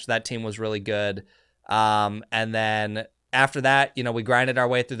second match. That team was really good. And then after that, we grinded our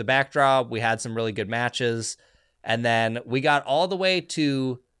way through the backdraw. We had some really good matches. And then we got all the way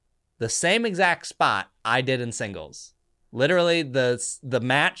to the same exact spot I did in singles. Literally the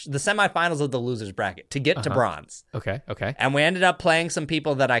match, the semifinals of the losers bracket to get to bronze. Okay. And we ended up playing some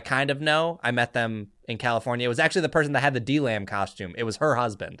people that I kind of know. I met them in California. It was actually the person that had the D-Lamb costume. It was her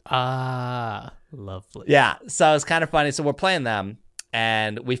husband. Ah, lovely. Yeah, so it's kind of funny. So we're playing them,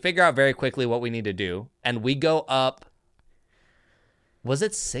 and we figure out very quickly what we need to do. And we go up. Was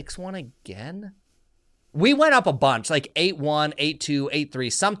it 6-1 again? We went up a bunch, like 8-1, 8-2,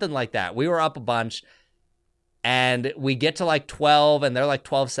 8-3, something like that. We were up a bunch. And we get to like 12, and they're like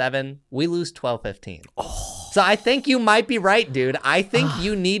 12-7. We lose 12-15. Oh. So I think you might be right, dude. I think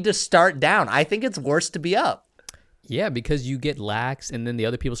you need to start down. I think it's worse to be up. Yeah, because you get lax, and then the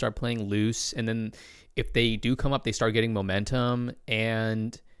other people start playing loose. And then if they do come up, they start getting momentum.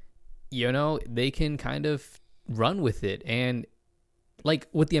 And, they can kind of run with it. And, like,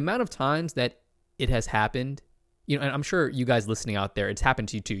 with the amount of times that it has happened, and I'm sure you guys listening out there, it's happened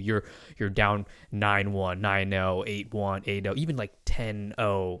to you too. You're down 9-1, 9-0, 8-1, 8-0, even like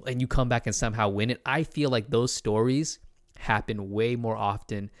 10-0, and you come back and somehow win it. I feel like those stories happen way more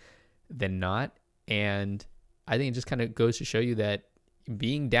often than not. And I think it just kind of goes to show you that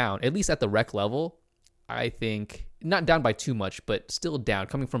being down, at least at the rec level, I think not down by too much, but still down,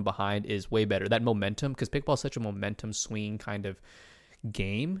 coming from behind is way better. That momentum, because pickleball is such a momentum swing kind of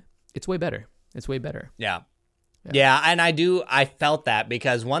game, it's way better. It's way better. Yeah, and I felt that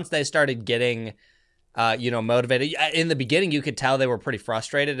because once they started getting, motivated, in the beginning you could tell they were pretty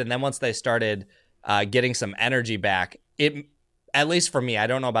frustrated, and then once they started getting some energy back, it, at least for me, I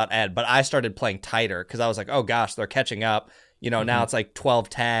don't know about Ed, but I started playing tighter because I was like, oh gosh, they're catching up. Now it's like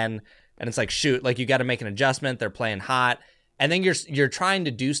 12-10, and it's like, shoot, like you got to make an adjustment. They're playing hot, and then you're trying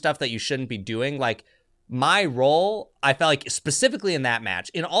to do stuff that you shouldn't be doing. Like my role, I felt like specifically in that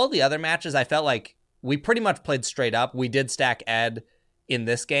match, in all the other matches, I felt like we pretty much played straight up. We did stack Ed in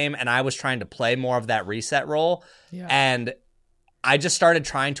this game, and I was trying to play more of that reset role. Yeah. And I just started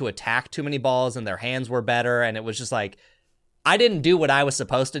trying to attack too many balls, and their hands were better. And it was just like, I didn't do what I was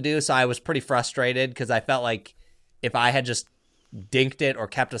supposed to do. So I was pretty frustrated because I felt like if I had just dinked it or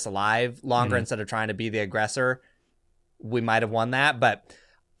kept us alive longer instead of trying to be the aggressor, we might have won that. But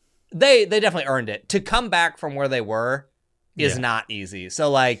they definitely earned it. To come back from where they were is not easy. So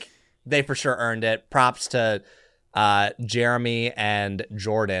like, they for sure earned it. Props to Jeremy and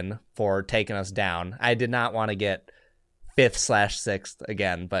Jordan for taking us down. I did not want to get 5th/6th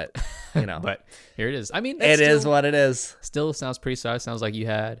again, but but here it is. I mean, it is what it is. Still sounds pretty solid. Sounds like you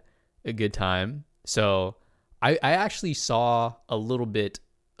had a good time. So I actually saw a little bit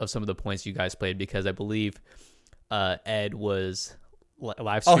of some of the points you guys played because I believe Ed was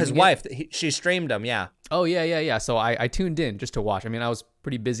live streaming. Oh, his wife. She streamed them, yeah. Oh, yeah. So I tuned in just to watch. I mean, I was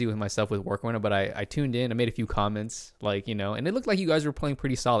pretty busy with myself with work on it, but I tuned in. I made a few comments, and it looked like you guys were playing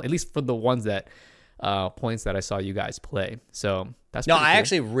pretty solid, at least for the ones that points that I saw you guys play. So that's no. I cool.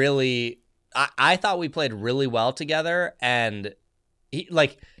 Actually really, I thought we played really well together, and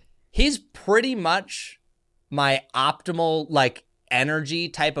he's pretty much my optimal energy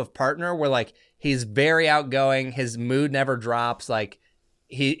type of partner, where he's very outgoing. His mood never drops.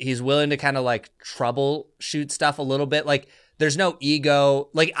 He's willing to kind of troubleshoot stuff a little bit. There's no ego.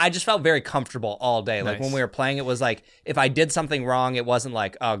 I just felt very comfortable all day. Nice. When we were playing, it was if I did something wrong, it wasn't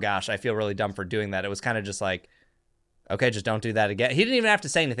oh gosh, I feel really dumb for doing that. It was kind of just okay, just don't do that again. He didn't even have to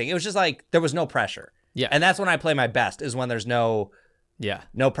say anything. It was just there was no pressure. Yeah. And that's when I play my best, is when there's no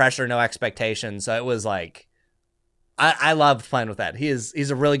pressure, no expectation. So it was I loved playing with that.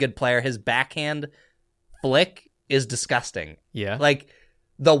 He's a really good player. His backhand flick is disgusting. Yeah.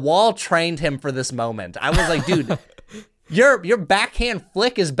 The wall trained him for this moment. I was dude, your backhand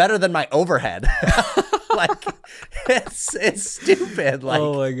flick is better than my overhead. Like, it's stupid. Like,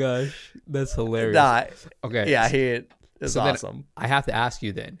 oh my gosh, that's hilarious. Nah, okay, yeah, he is so awesome. I have to ask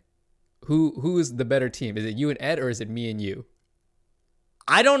you then, who is the better team? Is it you and Ed, or is it me and you?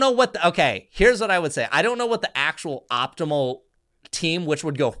 I don't know okay, here's what I would say. I don't know what the actual optimal team, which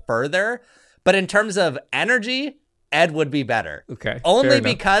would go further, but in terms of energy, Ed would be better. Okay. Only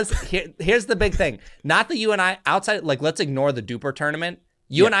because here's the big thing. Not that you and I, outside, like, let's ignore the Duper tournament.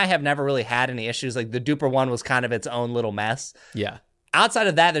 You and I have never really had any issues. Like, the Duper one was kind of its own little mess. Yeah. Outside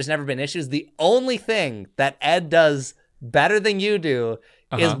of that, there's never been issues. The only thing that Ed does better than you do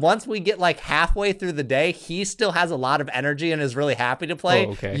is once we get like halfway through the day, he still has a lot of energy and is really happy to play.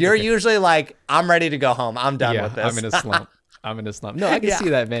 Oh, okay. You're usually like, I'm ready to go home. I'm done with this. I'm in a slump. No, I can see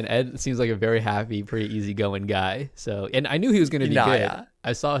that, man. Ed seems like a very happy, pretty easygoing guy. So, and I knew he was going to be good. Yeah.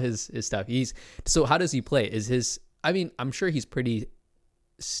 I saw his stuff. So how does he play? I'm sure he's pretty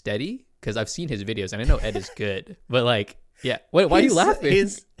steady because I've seen his videos and I know Ed is good, but like, yeah. Wait, why are you laughing?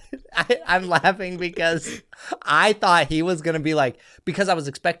 I'm laughing because I thought he was going to be like, because I was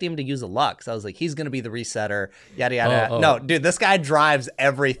expecting him to use a Lux. I was like, he's going to be the resetter, yada, yada. Oh. No, dude, this guy drives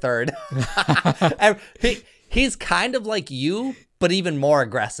every third. He's kind of like you, but even more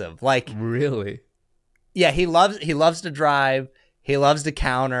aggressive. Like, really? Yeah, he loves to drive. He loves to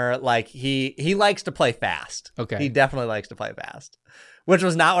counter. Like, he likes to play fast. Okay. He definitely likes to play fast, which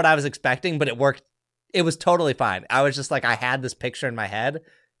was not what I was expecting, but it worked. It was totally fine. I was just like, I had this picture in my head,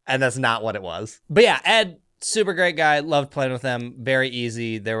 and that's not what it was. But yeah, Ed, super great guy. Loved playing with him. Very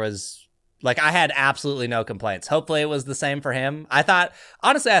easy. There was, like, I had absolutely no complaints. Hopefully it was the same for him.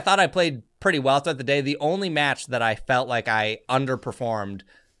 Honestly, I thought I played pretty well throughout the day. The only match that I felt like I underperformed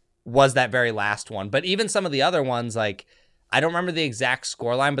was that very last one. But even some of the other ones, like, I don't remember the exact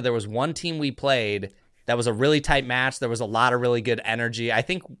scoreline, but there was one team we played that was a really tight match. There was a lot of really good energy. I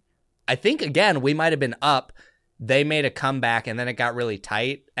think again, we might have been up. They made a comeback, and then it got really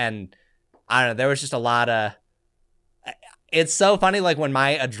tight. And I don't know, there was just a lot of... It's so funny, like, when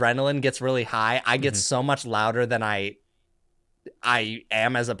my adrenaline gets really high, I get so much louder than I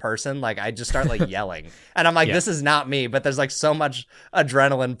am as a person. Like, I just start, like, yelling. And I'm like, This is not me, but there's, like, so much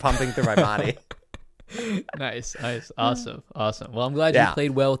adrenaline pumping through my body. Nice. Awesome. Well, I'm glad you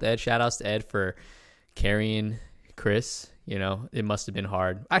played well with Ed. Shout outs to Ed for carrying Chris. You know, it must have been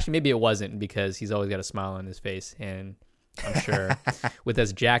hard. Actually, maybe it wasn't, because he's always got a smile on his face. And I'm sure with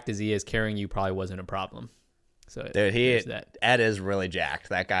as jacked as he is, carrying you probably wasn't a problem. So, dude, Ed is really jacked.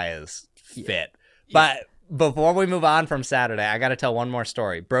 That guy is fit. Yeah. But before we move on from Saturday, I got to tell one more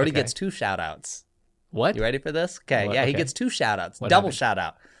story. Brody gets 2 shout-outs. What? You ready for this? Okay, he gets 2 shout-outs. Double happened?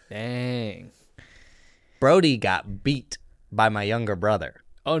 shout-out. Dang. Brody got beat by my younger brother.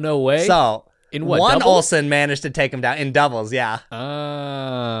 Oh, no way? So... In what, one doubles? Olsen managed to take him down in doubles, yeah.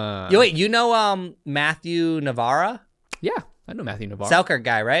 Wait, you know Matthew Navarra? Yeah, I know Matthew Navarra. Selkirk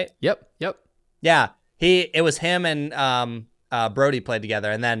guy, right? Yep. Yeah, it was him and Brody played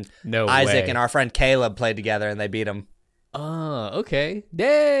together, and then Isaac and our friend Caleb played together, and they beat him. Oh, okay.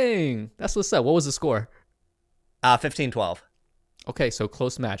 Dang, that's what's up. What was the score? 15-12. Okay, so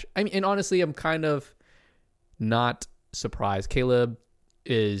close match. I mean, and honestly, I'm kind of not surprised. Caleb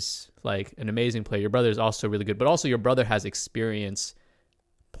is like an amazing player. Your brother is also really good, but also your brother has experience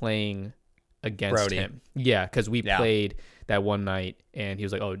playing against him. Yeah, because we played that one night, and he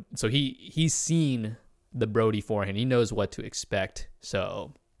was like, "Oh, so he's seen the Brody forehand. He knows what to expect."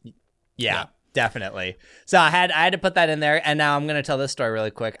 So, yeah, definitely. So I had to put that in there, and now I'm gonna tell this story really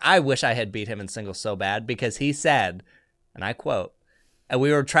quick. I wish I had beat him in singles so bad, because he said, and I quote, and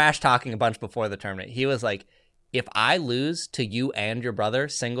we were trash talking a bunch before the tournament. He was like, if I lose to you and your brother,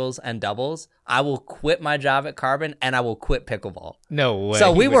 singles and doubles, I will quit my job at Carbon and I will quit pickleball. No way.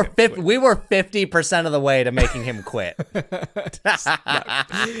 So we were 50% of the way to making him quit.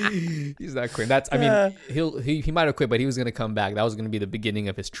 He's not quitting. He might have quit, but he was going to come back. That was going to be the beginning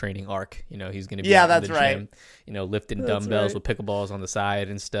of his training arc. You know, he's going to be out in the gym, you know, lifting dumbbells with pickleballs on the side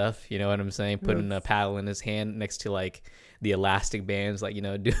and stuff. You know what I'm saying? Putting a paddle in his hand next to like the elastic bands, like, you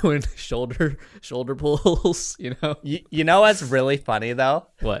know, doing shoulder pulls, you know. You know what's really funny though?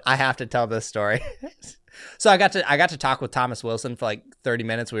 What? I have to tell this story. So I got to talk with Thomas Wilson for like 30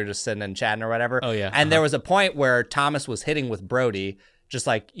 minutes. We were just sitting and chatting or whatever. Oh yeah. And there was a point where Thomas was hitting with Brody, just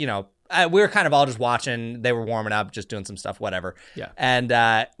like, you know, we were kind of all just watching. They were warming up, just doing some stuff, whatever. Yeah.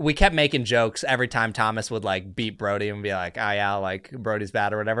 And we kept making jokes every time Thomas would like beat Brody and be like, "Oh yeah, like Brody's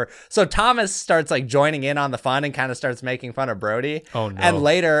bad" or whatever. So Thomas starts like joining in on the fun and kind of starts making fun of Brody. Oh no. And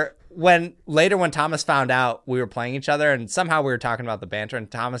later when Thomas found out we were playing each other, and somehow we were talking about the banter,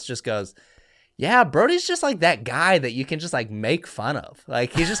 and Thomas just goes, Yeah, Brody's just like that guy that you can just like make fun of.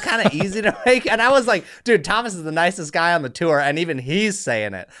 Like he's just kind of easy to make. And I was like, dude, Thomas is the nicest guy on the tour, and even he's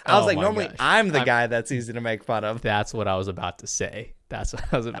saying it. I was like, normally gosh. I'm the guy that's easy to make fun of. That's what I was about to say.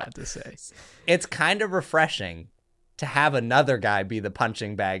 It's kind of refreshing to have another guy be the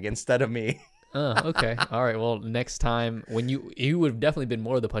punching bag instead of me. Okay. All right. Well, next time when you would have definitely been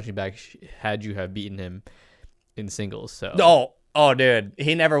more of the punching bag had you have beaten him in singles. So Oh, dude,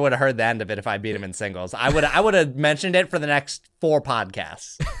 he never would have heard the end of it if I beat him in singles. I would have mentioned it for the next 4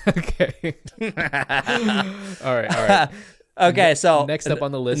 podcasts. Okay. All right. Okay, so next up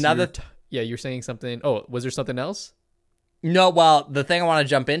on the list, you're saying something. Oh, was there something else? No, well, the thing I want to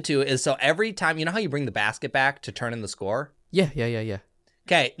jump into is, so every time, you know how you bring the basket back to turn in the score? Yeah.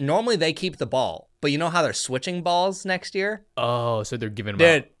 Okay, normally they keep the ball, but you know how they're switching balls next year? Oh, so they're giving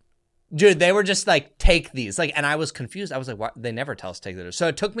them out. Dude, they were just like, take these. Like, and I was confused. I was like, what? They never tell us to take these. So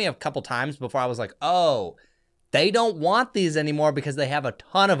it took me a couple times before I was like, oh, they don't want these anymore because they have a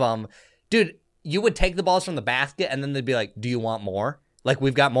ton of them. Dude, you would take the balls from the basket and then they'd be like, do you want more? Like,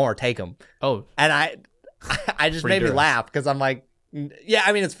 we've got more, take them. Oh. And I just made me laugh because I'm like, yeah,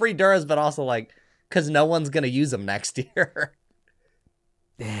 I mean, it's free Duras, but also like, because no one's going to use them next year.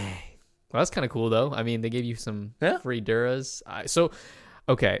 Dang. Well, that's kind of cool, though. I mean, they gave you some free Duras.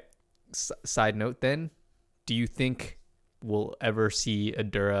 Okay. Side note then, do you think we'll ever see a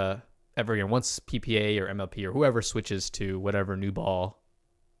Dura ever again once PPA or MLP or whoever switches to whatever new ball?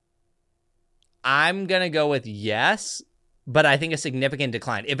 I'm going to go with yes, but I think a significant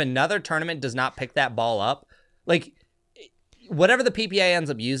decline. If another tournament does not pick that ball up, like whatever the PPA ends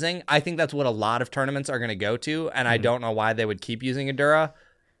up using, I think that's what a lot of tournaments are going to go to, and I don't know why they would keep using a Dura.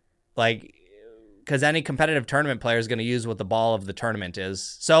 Like, because any competitive tournament player is going to use what the ball of the tournament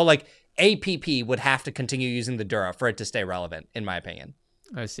is. So, like, APP would have to continue using the Dura for it to stay relevant, in my opinion.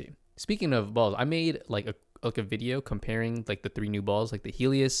 I see. Speaking of balls, I made like a video comparing like the 3 new balls, like the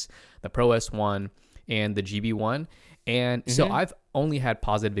Helios, the Pro S1, and the GB1. And so I've only had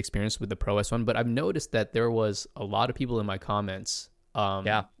positive experience with the Pro S1, but I've noticed that there was a lot of people in my comments,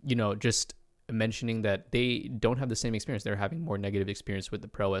 just mentioning that they don't have the same experience. They're having more negative experience with the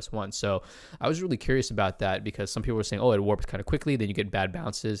Pro S1. So I was really curious about that because some people were saying, oh, it warps kind of quickly, then you get bad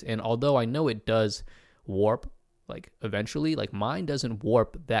bounces. And although I know it does warp, like eventually, like mine doesn't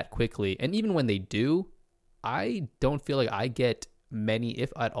warp that quickly. And even when they do, I don't feel like I get many,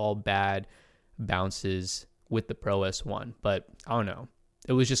 if at all, bad bounces with the Pro S1. But I don't know.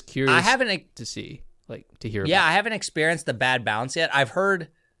 It was just curious to hear. Yeah, I haven't experienced the bad bounce yet. I've heard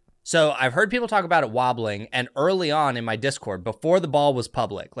people talk about it wobbling, and early on in my Discord, before the ball was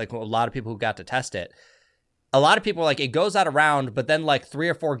public, like a lot of people who got to test it, a lot of people were like, it goes out of round, but then like 3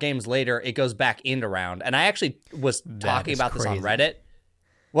 or 4 games later, it goes back into round. And I actually was talking about this on Reddit.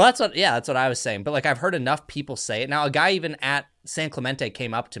 Well, that's what I was saying. But like, I've heard enough people say it. Now, a guy even at San Clemente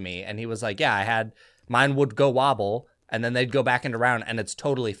came up to me and he was like, yeah, mine would go wobble and then they'd go back into round and it's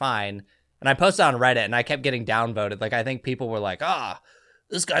totally fine. And I posted on Reddit and I kept getting downvoted. Like, I think people were like,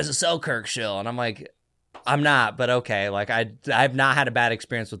 this guy's a Selkirk shill. And I'm like, I'm not, but okay. Like, I've not had a bad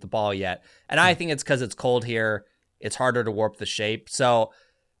experience with the ball yet. And I think it's because it's cold here. It's harder to warp the shape. So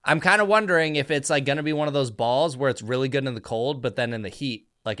I'm kind of wondering if it's like going to be one of those balls where it's really good in the cold, but then in the heat,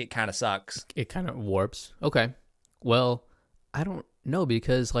 like it kind of sucks. It kind of warps. Okay. Well, I don't know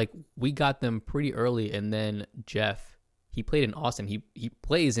because like we got them pretty early, and then Jeff, he played in Austin. He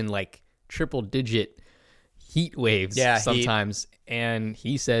plays in like triple digit heat waves sometimes, and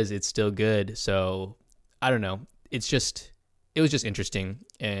he says it's still good. So I don't know. It was just interesting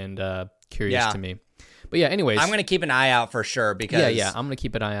and curious to me. But yeah, anyways, I'm gonna keep an eye out for sure because I'm gonna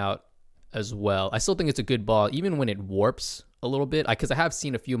keep an eye out as well. I still think it's a good ball, even when it warps a little bit, because I have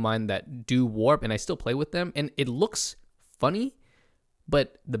seen a few of mine that do warp, and I still play with them, and it looks funny,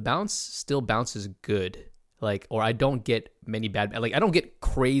 but the bounce still bounces good. Like, or I don't get many bad, like I don't get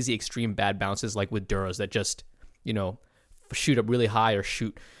crazy extreme bad bounces like with Duros that just, shoot up really high or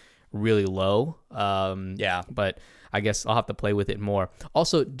shoot really low. But I guthink I'll have to play with it more.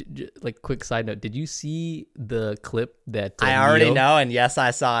 Also, like quick side note, did you see the clip that I already know? And yes, I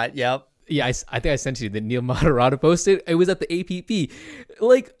saw it. Yep. Yeah, I think I sent you that Neil Matarata posted. It was at the APP.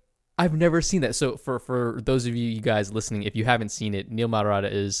 Like, I've never seen that. So for those of you guys listening, if you haven't seen it, Neil Matarata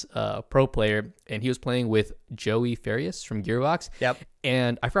is a pro player, and he was playing with Joey Farias from Gearbox. Yep.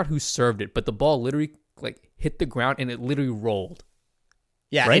 And I forgot who served it, but the ball literally like hit the ground and it literally rolled.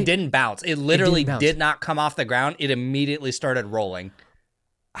 Yeah, right? It didn't bounce. It literally did not come off the ground. It immediately started rolling.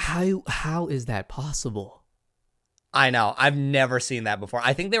 How is that possible? I know. I've never seen that before.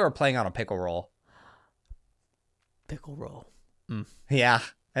 I think they were playing on a pickle roll. Pickle roll. Yeah.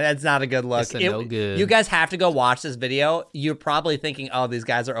 And that's not a good look. It's no good. You guys have to go watch this video. You're probably thinking, oh, these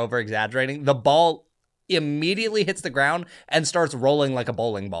guys are over-exaggerating. The ball immediately hits the ground and starts rolling like a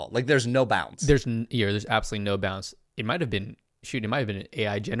bowling ball. Like, there's no bounce. There's absolutely no bounce. It might have been an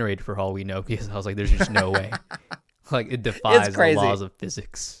AI generated for all we know, because I was like, there's just no way. Like, it defies the laws of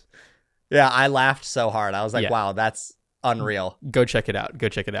physics. Yeah, I laughed so hard. I was like, wow, that's unreal. Go check it out.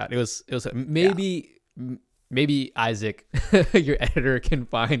 It was maybe Isaac, your editor, can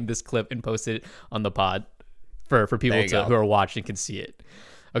find this clip and post it on the pod for people who are watching can see it.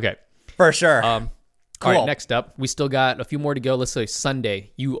 Okay. For sure. Cool. All right, next up, we still got a few more to go. Let's say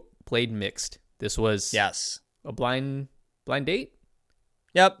Sunday, you played mixed. This was a blind date?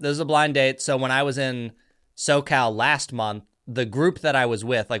 Yep, this is a blind date. So when I was in SoCal last month, the group that I was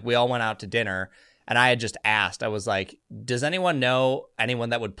with, like, we all went out to dinner, and I had just asked, I was like, does anyone know anyone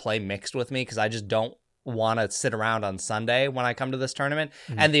that would play mixed with me? Because I just don't want to sit around on Sunday when I come to this tournament.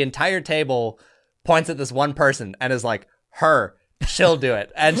 Mm-hmm. And the entire table points at this one person and is like, her, she'll do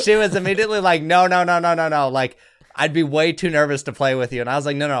it. And she was immediately like, no. Like, I'd be way too nervous to play with you. And I was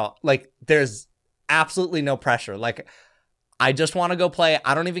like, no. Like, there's absolutely no pressure. Like, I just want to go play.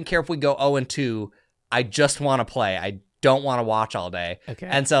 I don't even care if we go 0-2. I just want to play. I don't want to watch all day. Okay.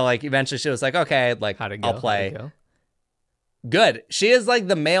 And so, like, eventually she was like, okay, like, I'll play. Good. She is like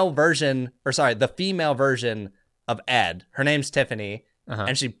the the female version of Ed. Her name's Tiffany,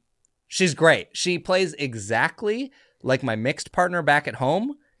 and she's great. She plays exactly like my mixed partner back at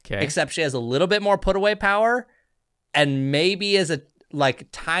home, except she has a little bit more put away power, and maybe is a like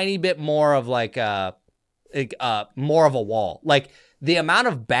tiny bit more of like more of a wall. Like, the amount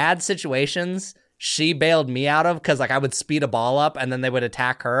of bad situations she bailed me out of, because like I would speed a ball up and then they would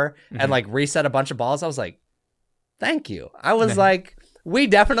attack her and like reset a bunch of balls. I was like, thank you. I was like, we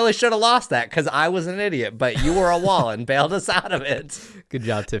definitely should have lost that because I was an idiot, but you were a wall and bailed us out of it. Good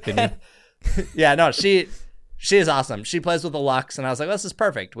job, Tiffany. Yeah, no, she is awesome. She plays with the Lux, and I was like, this is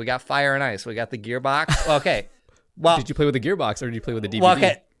perfect. We got fire and ice. We got the gearbox. Okay. Well, did you play with the gearbox or did you play with the DVD? Well,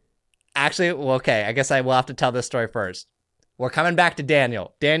 okay. Actually, okay. I guess I will have to tell this story first. We're coming back to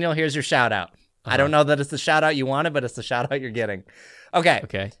Daniel. Daniel, here's your shout out. I don't know that it's the shout out you wanted, but it's the shout out you're getting.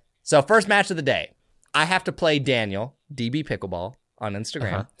 Okay. So first match of the day. I have to play Daniel, DB Pickleball, on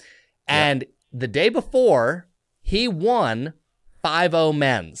Instagram. And the day before, he won 5-0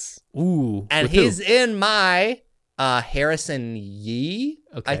 men's. Ooh. And he's in my Harrison Yee,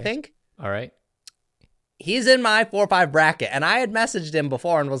 I think. All right. He's in my 4-5 bracket. And I had messaged him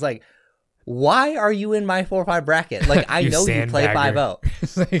before and was like, why are you in my 4-5 bracket? Like, I know you play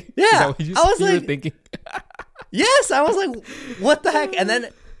 5-0. Like, yeah. I was like, thinking? Yes. I was like, what the heck? And then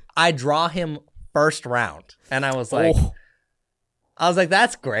I draw him first round. And I was like,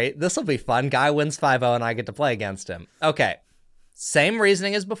 that's great. This will be fun. Guy wins 5-0 and I get to play against him. Okay. Same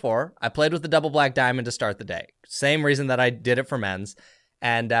reasoning as before. I played with the double black diamond to start the day. Same reason that I did it for men's.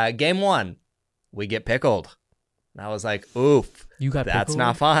 And game one, we get pickled. And I was like, oof. You got that's pickled?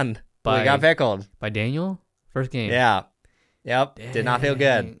 not fun. We got pickled. By Daniel? First game. Yeah. Yep. Dang. Did not feel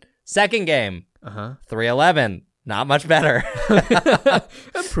good. Second game. 3-11. Not much better.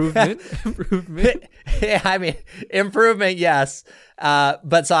 Improvement. Yeah, I mean, improvement, yes.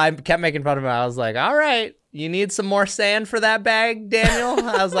 But so I kept making fun of him. I was like, all right, you need some more sand for that bag, Daniel?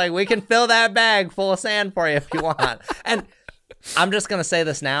 I was like, we can fill that bag full of sand for you if you want. And I'm just going to say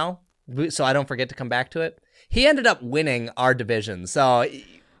this now so I don't forget to come back to it. He ended up winning our division. So you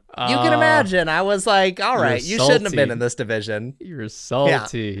can imagine. I was like, all right, you shouldn't have been in this division. You're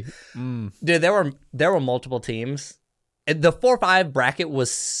salty. Yeah. Dude, there were multiple teams. The 4-5 bracket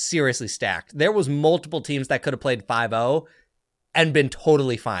was seriously stacked. There was multiple teams that could have played 5-0 and been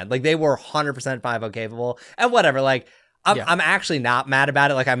totally fine. Like, they were 100% 5-0 capable. And whatever, like, I'm actually not mad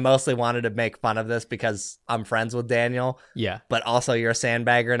about it. Like, I mostly wanted to make fun of this because I'm friends with Daniel. Yeah. But also, you're a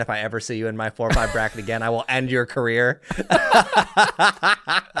sandbagger, and if I ever see you in my 4-5 bracket again, I will end your career.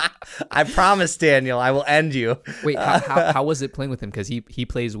 I promise, Daniel, I will end you. Wait, how was it playing with him? Because he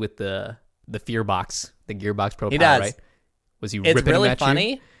plays with the Fear Box, the Gearbox Pro. He does. Right? Was he it's ripping really him at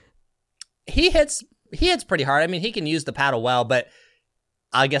funny. You? He hits pretty hard. I mean, he can use the paddle well, but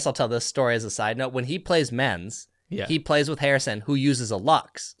I guess I'll tell this story as a side note. When he plays men's, he plays with Harrison, who uses a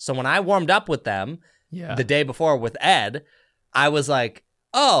Lux. So when I warmed up with them the day before with Ed, I was like,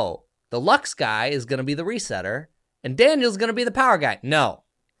 oh, the Lux guy is going to be the resetter, and Daniel's going to be the power guy. No,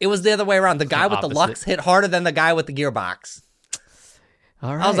 it was the other way around. The guy with the Lux hit harder than the guy with the gearbox.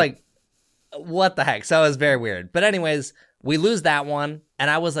 All right. I was like, what the heck? So it was very weird. But anyways, we lose that one, and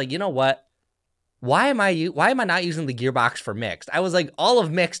I was like, you know what? Why am I not using the gearbox for mixed? I was like, all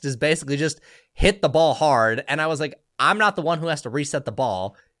of mixed is basically just hit the ball hard, and I was like, I'm not the one who has to reset the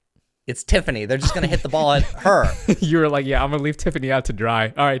ball. It's Tiffany. They're just going to hit the ball at her. You were like, yeah, I'm going to leave Tiffany out to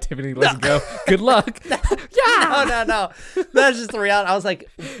dry. All right, Tiffany, let's go. Good luck. Yeah. No. That's just the reality. I was like,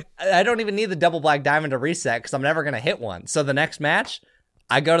 I don't even need the double black diamond to reset because I'm never going to hit one. So the next match,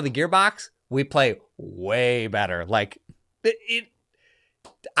 I go to the gearbox. We play way better. Like,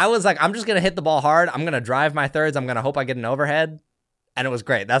 I was like, I'm just going to hit the ball hard. I'm going to drive my thirds. I'm going to hope I get an overhead. And it was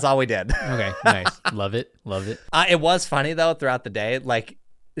great. That's all we did. Okay, nice. Love it. It was funny, though, throughout the day. Like,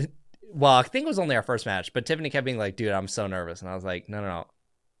 well, I think it was only our first match, but Tiffany kept being like, dude, I'm so nervous. And I was like, no.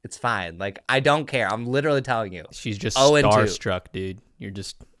 It's fine. Like, I don't care. I'm literally telling you. She's just starstruck, dude. You're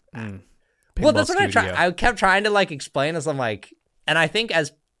just... Well, that's what I tried. I kept trying to, like, explain as I'm like... And I think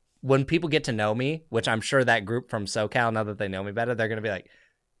as when people get to know me, which I'm sure that group from SoCal, now that they know me better, they're going to be like,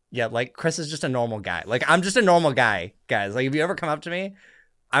 yeah, like, Chris is just a normal guy. Like, I'm just a normal guy, guys. Like, if you ever come up to me,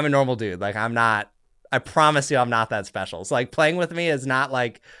 I'm a normal dude. Like, I'm not... I promise you I'm not that special. So, like, playing with me is not,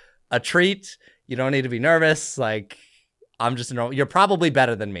 like... a treat. You don't need to be nervous. Like, I'm just a normal. You're probably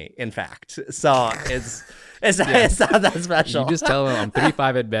better than me, in fact. So it's not that special. You just tell them I'm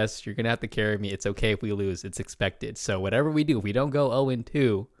 3-5 at best. You're gonna have to carry me. It's okay if we lose. It's expected. So whatever we do, if we don't go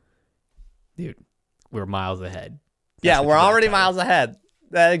 0-2, dude, we're miles ahead. That's we're already miles ahead.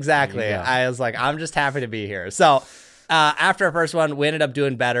 Exactly. I was like, I'm just happy to be here. So after our first one, we ended up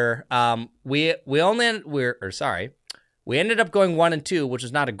doing better. We ended up going 1-2, which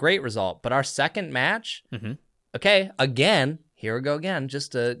is not a great result. But our second match, okay, again, here we go again.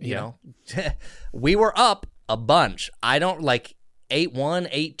 Just to, you know, we were up a bunch. I don't like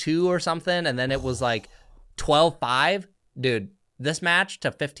 8-1, 8-2 or something. And then it was like 12-5. Dude, this match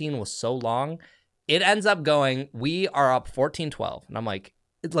to 15 was so long. It ends up going, we are up 14-12. And I'm like,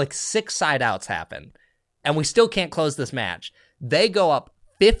 it's like 6 side outs happen. And we still can't close this match. They go up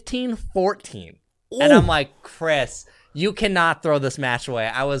 15-14. And I'm like, Chris... you cannot throw this match away.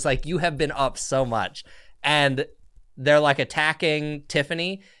 I was like, you have been up so much. And they're like attacking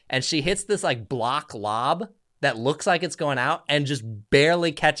Tiffany, and she hits this like block lob that looks like it's going out and just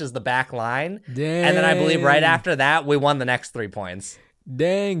barely catches the back line. Dang. And then I believe right after that, we won the next 3 points.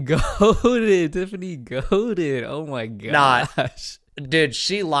 Dang, goated. Tiffany goated. Oh my gosh. Dude,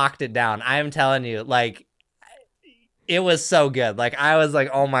 she locked it down. I am telling you, like, it was so good. Like, I was like,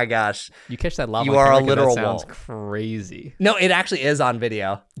 oh my gosh. You catch that lob. You are a literal that sounds wolf. Crazy. No, it actually is on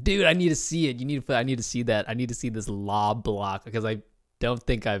video. Dude, I need to see it. I need to see that. I need to see this lob block because I don't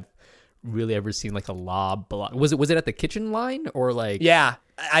think I've really ever seen like a lob block. Was it at the kitchen line or like? Yeah.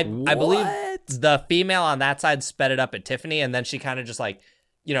 I believe the female on that side sped it up at Tiffany, and then she kind of just like,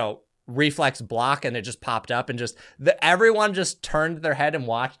 you know, reflex block, and it just popped up, and just everyone just turned their head and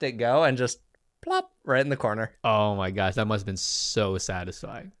watched it go, and just plop right in the corner. Oh my gosh, that must have been so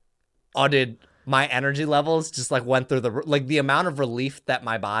satisfying. Oh, dude, my energy levels just like went through the amount of relief that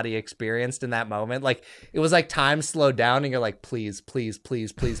my body experienced in that moment. Like, it was like time slowed down, and you're like, please. Like,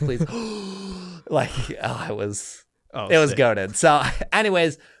 it was goated. So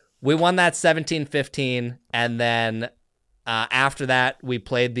anyways, we won that 17-15. And then after that, we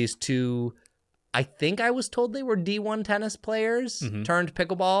played these two, I think I was told they were D1 tennis players, turned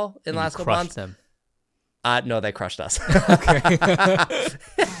pickleball in the last couple months. Them. No, they crushed us. Okay.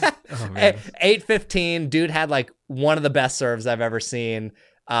 Oh, man. 8-15. Dude had like one of the best serves I've ever seen.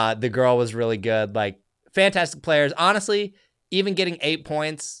 The girl was really good. Like, fantastic players. Honestly, even getting 8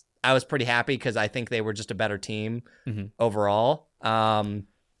 points, I was pretty happy because I think they were just a better team overall. But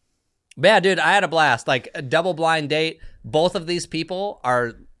yeah, dude, I had a blast. Like, a double blind date. Both of these people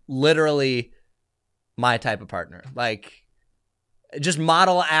are literally my type of partner. Like, just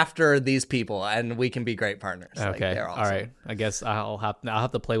model after these people and we can be great partners. Okay. Like, they're awesome. All right. I guess I'll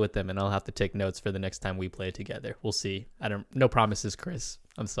have to play with them, and I'll have to take notes for the next time we play together. We'll see. No promises, Chris.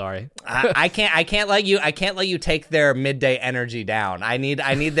 I'm sorry. I can't let you take their midday energy down. I need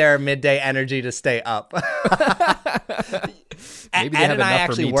their midday energy to stay up. Maybe Ed and I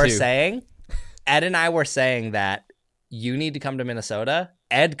actually were saying that you need to come to Minnesota.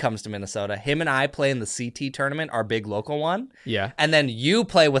 Ed comes to Minnesota. Him and I play in the CT tournament, our big local one. Yeah. And then you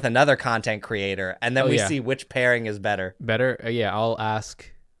play with another content creator, and then we see which pairing is better. Better? Yeah, I'll ask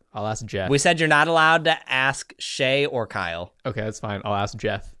Jeff. We said you're not allowed to ask Shay or Kyle. Okay, that's fine. I'll ask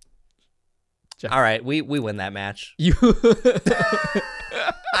Jeff. All right, we win that match. You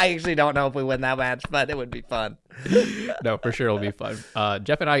I actually don't know if we win that match, but it would be fun. No, for sure it'll be fun.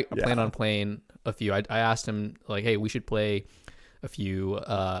 Jeff and I plan on playing a few. I asked him, like, hey, we should play a few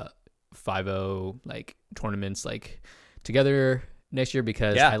 5-0 like tournaments like together next year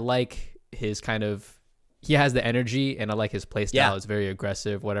because I like his kind of, he has the energy and I like his play style. It's very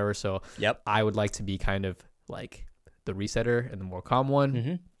aggressive, whatever. So I would like to be kind of like the resetter and the more calm one.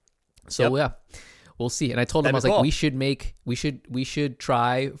 Mm-hmm. So yeah, we'll see. And I told him, I was like, we should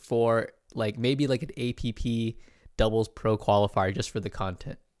try for like maybe like an APP doubles pro qualifier just for the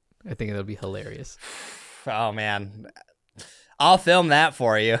content. I think it'll be hilarious. Oh man, I'll film that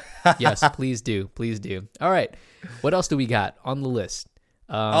for you. Yes, please do. Please do. All right. What else do we got on the list?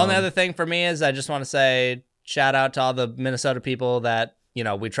 Only other thing for me is I just want to say shout out to all the Minnesota people that, you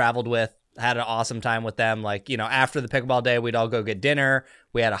know, we traveled with, had an awesome time with them. Like, you know, after the pickleball day, we'd all go get dinner.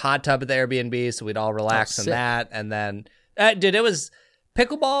 We had a hot tub at the Airbnb, so we'd all relax in that. And then, dude, it was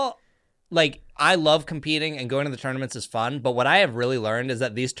pickleball. Like, I love competing and going to the tournaments is fun. But what I have really learned is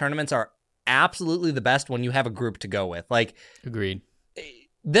that these tournaments are absolutely the best when you have a group to go with. Like, agreed.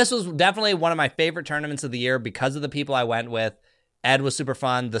 This was definitely one of my favorite tournaments of the year because of the people I went with. Ed was super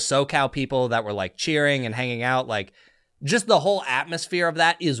fun. The SoCal people that were like cheering and hanging out, like just the whole atmosphere of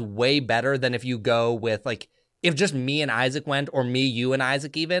that is way better than if you go with like, if just me and Isaac went or me, you and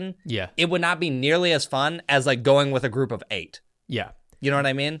Isaac even, yeah, it would not be nearly as fun as like going with a group of 8. Yeah. You know what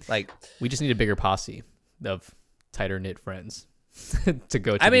I mean? Like we just need a bigger posse of tighter knit friends to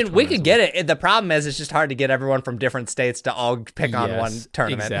go to. I mean, we could get it. The problem is it's just hard to get everyone from different states to all pick on one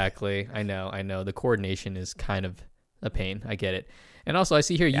tournament. Exactly. I know. The coordination is kind of a pain. I get it. And also, I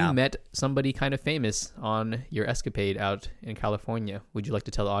see here you met somebody kind of famous on your escapade out in California. Would you like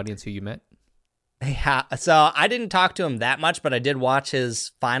to tell the audience who you met? Yeah. So I didn't talk to him that much, but I did watch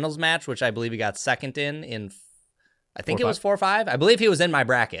his finals match, which I believe he got second in I think it was 4-5. I believe he was in my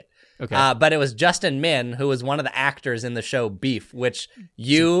bracket. Okay. But it was Justin Min, who was one of the actors in the show Beef, which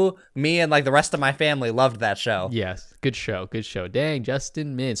me, and like the rest of my family loved that show. Yes. Good show. Dang,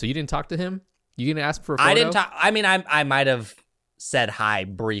 Justin Min. So you didn't talk to him? You didn't ask for a photo? I didn't talk. I mean, I might have said hi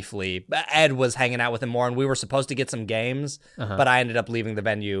briefly. Ed was hanging out with him more, and we were supposed to get some games, but I ended up leaving the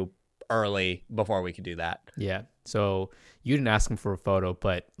venue early before we could do that. Yeah. So you didn't ask him for a photo,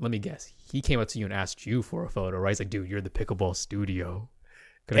 but let me guess. He came up to you and asked you for a photo, right? He's like, dude, you're the pickleball studio.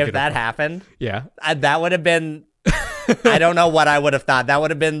 If that happened, yeah, that would have been, I don't know what I would have thought. That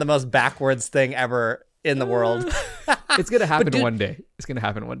would have been the most backwards thing ever in the world. It's going to happen one day. It's going to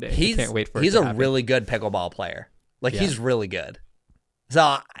happen one day. I can't wait for it to happen. He's a really good pickleball player. Like, he's really good.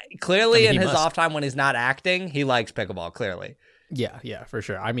 So, clearly in his off time when he's not acting, he likes pickleball, clearly. Yeah, for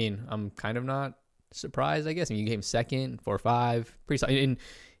sure. I mean, I'm kind of not surprised, I guess. I mean, you came second, 4-5. Pretty solid.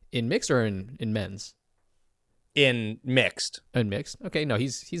 In mixed or in men's? In mixed. In mixed? Okay, no,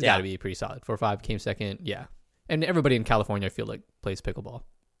 he's got to be pretty solid. 4-5, came second, yeah. And everybody in California, I feel like, plays pickleball.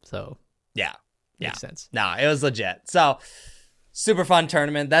 So, yeah. Makes sense. No, it was legit. So, super fun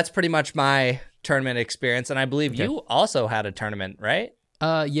tournament. That's pretty much my tournament experience. And I believe you also had a tournament, right?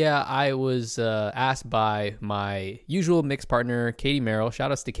 Yeah, I was asked by my usual mixed partner, Katie Merrill.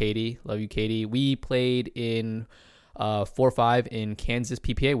 Shout outs to Katie. Love you, Katie. We played in 4-5 in Kansas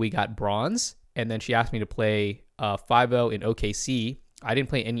PPA. We got bronze. And then she asked me to play 5-0 in OKC. I didn't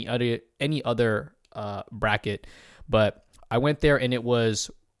play any other bracket, but I went there and it was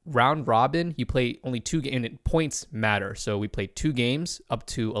round robin. You play only 2 games, and points matter. So we played 2 games up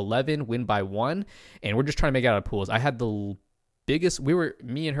to 11, win by 1, and we're just trying to make it out of pools. I had the biggest.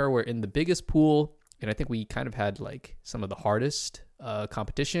 Me and her were in the biggest pool, and I think we kind of had like some of the hardest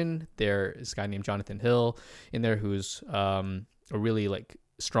competition. There is a guy named Jonathan Hill in there who's a really like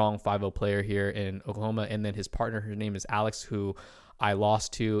strong 5-0 player here in Oklahoma, and then his partner, her name is Alex, who I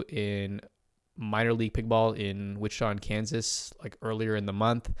lost to in minor league pickleball in Wichita in Kansas like earlier in the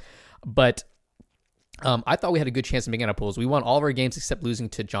month. But I thought we had a good chance of making our pools. We won all of our games except losing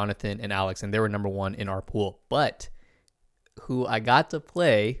to Jonathan and Alex, and they were number 1 in our pool. But who I got to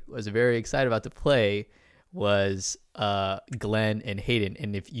play, was very excited about to play, was Glenn and Hayden.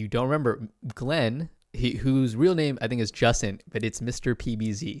 And if you don't remember, Glenn, whose real name I think is Justin, but it's Mr.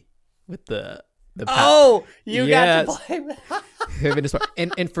 PBZ with the got to play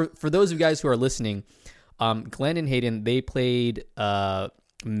and for those of you guys who are listening, Glenn and Hayden, they played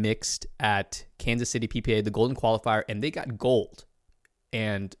mixed at Kansas City PPA, the Golden Qualifier, and they got gold.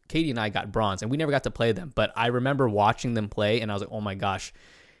 And Katie and I got bronze, and we never got to play them. But I remember watching them play, and I was like, oh my gosh,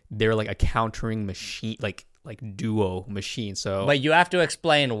 they're like a countering machine, like duo machine. So, but you have to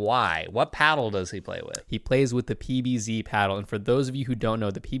explain why. What paddle does he play with? He plays with the PBZ paddle. And for those of you who don't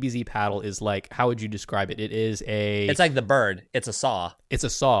know, the PBZ paddle is like, how would you describe it? It's like the bird. It's a saw. It's a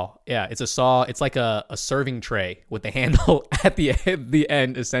saw. Yeah, it's a saw. It's like a serving tray with the handle at the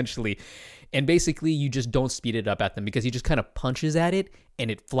end, essentially. And basically, you just don't speed it up at them because he just kind of punches at it and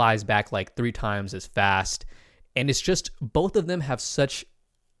it flies back like 3 times as fast. And it's just, both of them have such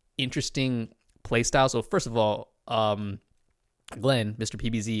interesting play style. So first of all, Glenn, Mr.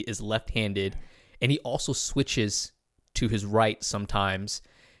 PBZ, is left-handed, and he also switches to his right sometimes,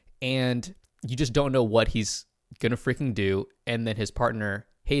 and you just don't know what he's gonna freaking do. And then his partner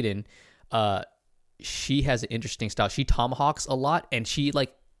Hayden, she has an interesting style. She tomahawks a lot, and she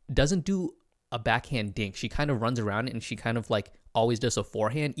like doesn't do a backhand dink. She kind of runs around and she kind of like always does a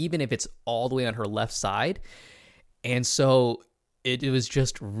forehand, even if it's all the way on her left side. And so it was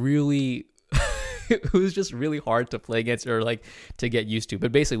just really it was just really hard to play against or like to get used to.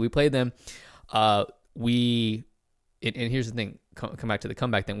 But basically we played them. And here's the thing, come back to the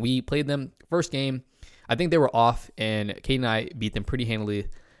comeback thing. We played them first game. I think they were off, and Kate and I beat them pretty handily,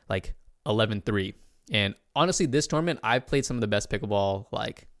 like 11-3. And honestly, this tournament, I've played some of the best pickleball,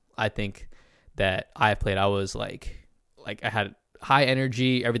 like, I think that I've played. I was like I had high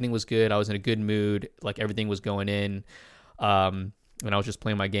energy. Everything was good. I was in a good mood. Like, everything was going in. And I was just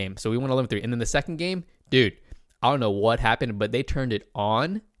playing my game. So we won 11-3. And then the second game, dude, I don't know what happened, but they turned it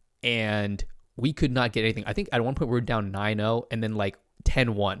on, and we could not get anything. I think at one point we were down 9-0 and then like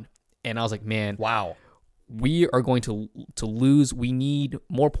 10-1. And I was like, man, wow, we are going to lose. We need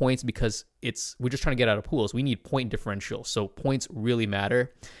more points because we're just trying to get out of pools. We need point differential. So points really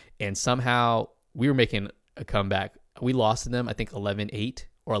matter. And somehow we were making a comeback. We lost to them, I think 11-8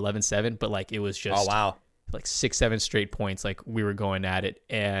 or 11-7, but like it was just like 6-7 straight points. Like we were going at it.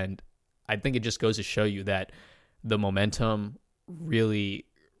 And I think it just goes to show you that the momentum really,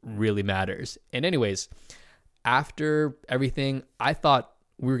 really matters. And anyways, after everything, I thought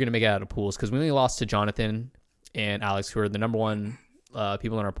we were going to make it out of pools because we only lost to Jonathan and Alex, who are the number one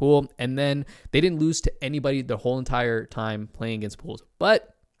people in our pool. And then they didn't lose to anybody the whole entire time playing against pools.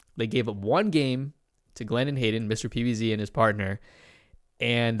 But they gave up one game to Glenn and Hayden, Mr. PBZ and his partner.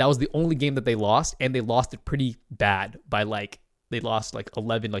 And that was the only game that they lost. And they lost it pretty bad by like, they lost like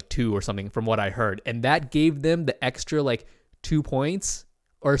 11-2 or something from what I heard. And that gave them the extra like 2 points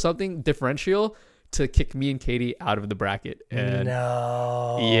or something differential to kick me and Katie out of the bracket. And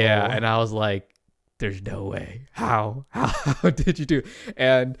no. Yeah, and I was like, there's no way. How did you do?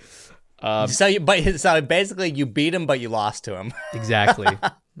 And so basically you beat him, but you lost to him. Exactly.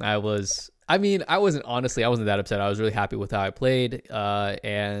 I wasn't that upset. I was really happy with how I played,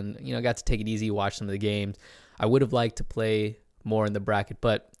 and got to take it easy, watch some of the games. I would have liked to play more in the bracket,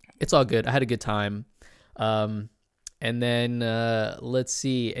 but it's all good. I had a good time. And then let's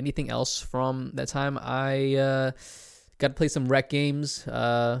see, anything else from that time? I got to play some rec games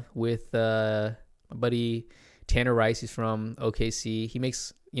with my buddy Tanner Rice. He's from OKC. He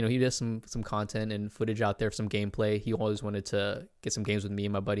makes, he does some content and footage out there of some gameplay. He always wanted to get some games with me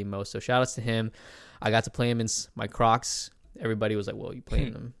and my buddy Mo. So shout outs to him. I got to play him in my Crocs. Everybody was like, well, you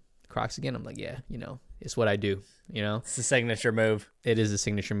playing them Crocs again? I'm like, yeah, it's what I do, It's the signature move. It is a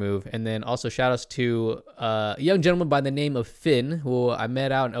signature move. And then also shout outs to a young gentleman by the name of Finn, who I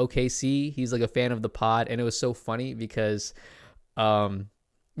met out in OKC. He's like a fan of the pod. And it was so funny because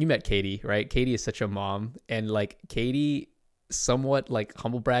you met Katie, right? Katie is such a mom. And like Katie somewhat like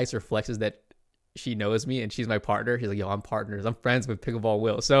humble brags or flexes that she knows me and she's my partner. She's like, yo, I'm partners. I'm friends with Pickleball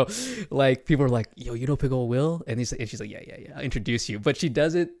Will. So like people are like, yo, you know Pickleball Will? And she's like, yeah, I'll introduce you. But she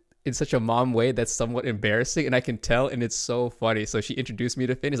does it in such a mom way that's somewhat embarrassing, and I can tell, and it's so funny. So she introduced me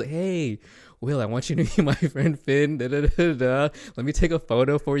to Finn. He's like, hey, Will, I want you to meet my friend Finn. Let me take a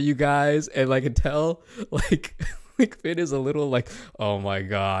photo for you guys. And I can tell, like Finn is a little like, oh my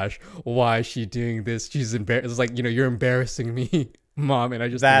gosh, why is she doing this? She's embarrassed. It's like, you're embarrassing me, Mom. And I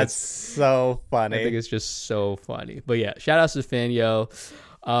just that's so funny. I think it's just so funny. But yeah, shout outs to Finn, yo.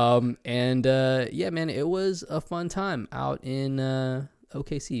 Yeah, man, it was a fun time out in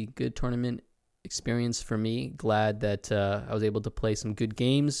OKC. Good tournament experience for me. Glad that I was able to play some good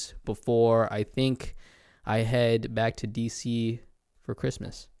games before I think I head back to DC for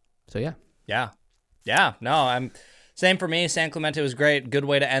Christmas. So yeah. No, I'm same for me. San Clemente was great. Good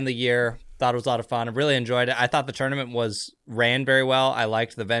way to end the year. Thought it was a lot of fun. I really enjoyed it. I thought the tournament ran very well. I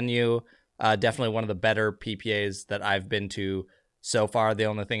liked the venue. Definitely one of the better PPAs that I've been to so far. The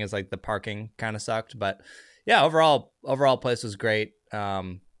only thing is like the parking kind of sucked, but yeah, overall place was great.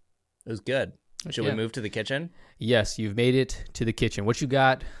 It was good. Should we move to the kitchen? Yes, you've made it to the kitchen. What you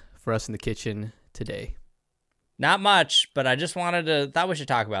got for us in the kitchen today? Not much, but I just thought we should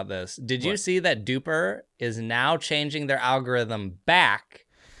talk about this. Did you see that Duper is now changing their algorithm back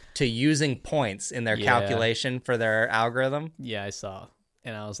to using points in their calculation for their algorithm? Yeah, I saw.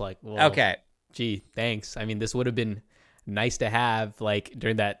 And I was like, well, okay, gee, thanks. I mean, this would have been nice to have like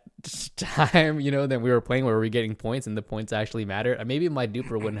during that time, that we were playing where we were getting points and the points actually matter. Maybe my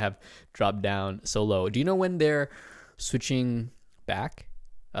Duper wouldn't have dropped down so low. Do you know when they're switching back?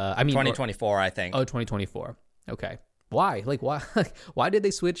 2024, I think. Oh, 2024. Okay. Why? Like, why? Why did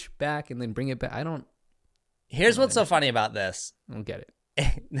they switch back and then bring it back? I don't. Here's what's so funny about this. I don't get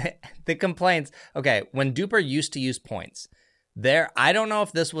it. The complaints. Okay, when Duper used to use points, I don't know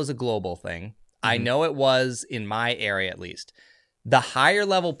if this was a global thing. I know it was in my area at least. The higher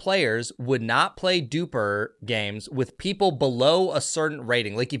level players would not play Duper games with people below a certain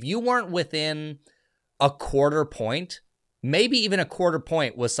rating. Like if you weren't within a quarter point, maybe even a quarter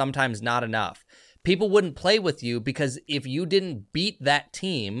point was sometimes not enough. People wouldn't play with you because if you didn't beat that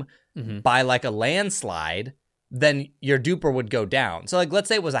team by like a landslide, then your Duper would go down. So like let's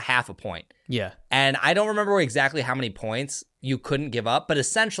say it was a half a point. Yeah. And I don't remember exactly how many points you couldn't give up, but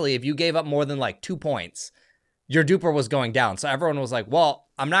essentially if you gave up more than like 2 points, your Duper was going down. So everyone was like, well,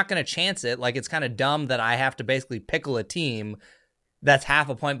 I'm not going to chance it. Like, it's kind of dumb that I have to basically pickle a team that's half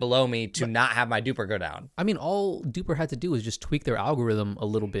a point below me to not have my Duper go down. I mean, all Duper had to do was just tweak their algorithm a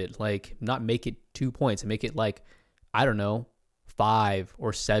little bit. Like, not make it 2 points and make it like, I don't know, 5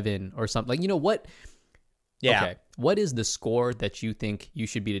 or 7 or something. Like, you know what? Yeah. Okay. What is the score that you think you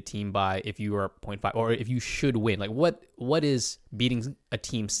should beat a team by if you are 0.5 or if you should win? Like, what is beating a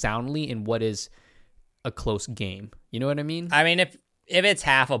team soundly and what is a close game? You know what I mean? I mean, if it's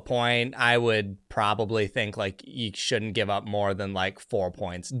half a point, I would probably think like you shouldn't give up more than like 4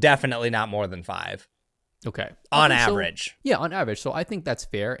 points. Definitely not more than 5. Okay. On average. So, yeah, on average. So I think that's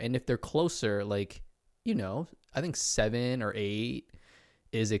fair. And if they're closer, like, you know, I think 7 or 8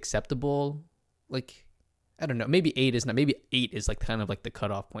 is acceptable. Like, I don't know. Maybe 8 is not. Maybe 8 is like kind of like the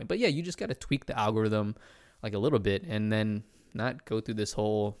cutoff point. But yeah, you just got to tweak the algorithm like a little bit and then not go through this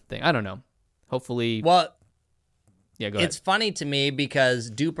whole thing. I don't know. Hopefully. Well, yeah, go ahead. It's funny to me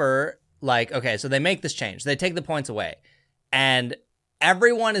because Duper, like, okay, so they make this change. They take the points away. And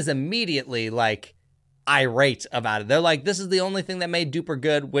everyone is immediately like irate about it. They're like, this is the only thing that made Duper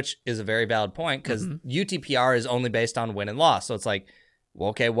good, which is a very valid point because UTPR is only based on win and loss. So it's like,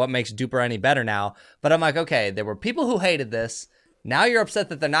 well, okay, what makes Duper any better now? But I'm like, okay, there were people who hated this. Now you're upset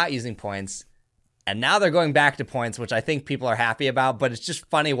that they're not using points. And now they're going back to points, which I think people are happy about. But it's just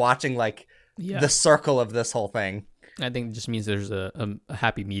funny watching like the circle of this whole thing. I think it just means there's a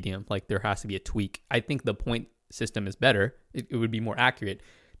happy medium. Like there has to be a tweak. I think the point system is better. It would be more accurate.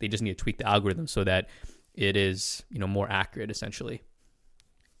 They just need to tweak the algorithm so that it is, you know, more accurate essentially.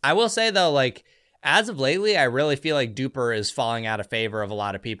 I will say though, like as of lately, I really feel like Duper is falling out of favor of a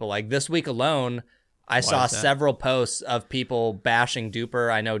lot of people. Like this week alone, I saw several posts of people bashing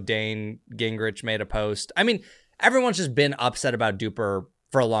Duper. I know Dane Gingrich made a post. I mean, everyone's just been upset about Duper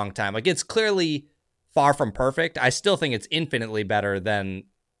for a long time. Like it's clearly far from perfect. I still think it's infinitely better than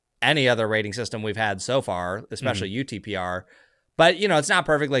any other rating system we've had so far, especially UTPR. But, you know, it's not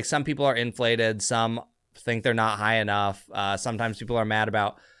perfect. Like some people are inflated. Some think they're not high enough. Sometimes people are mad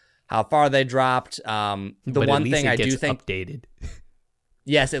about how far they dropped. The but one thing I do think updated.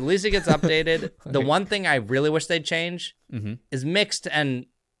 Yes, at least it gets updated. Okay. The one thing I really wish they'd change is mixed and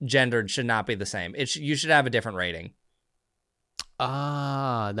gendered should not be the same. You should have a different rating.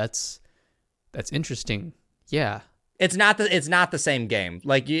 Ah, that's interesting. Yeah. It's not the same game.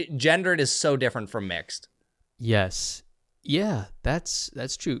 Like gendered is so different from mixed. Yes. Yeah, that's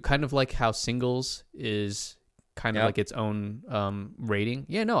true. Kind of like how singles is kind of like its own rating.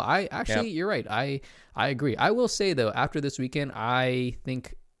 Yeah, no, you're right. I agree. I will say though, after this weekend, I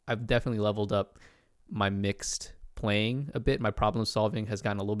think I've definitely leveled up my mixed playing a bit. My problem solving has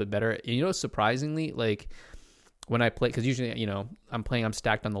gotten a little bit better. And you know, surprisingly, like when I play, because usually, you know, I'm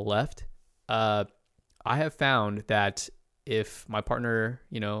stacked on the left. I have found that if my partner,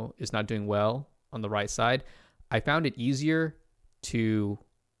 you know, is not doing well on the right side, I found it easier to,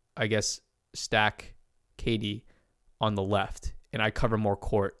 I guess, stack Katie on the left, and I cover more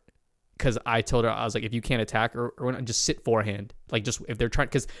court because I told her, I was like, if you can't attack or just sit forehand, like just if they're trying,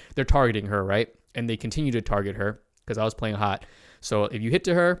 because they're targeting her, right? And they continue to target her because I was playing hot. So if you hit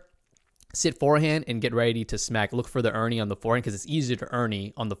to her, sit forehand and get ready to smack. Look for the Ernie on the forehand because it's easier to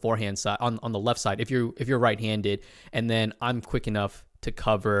Ernie on the forehand side, on the left side if you're right-handed, and then I'm quick enough to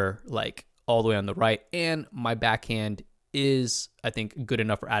cover like all the way on the right, and my backhand is, I think, good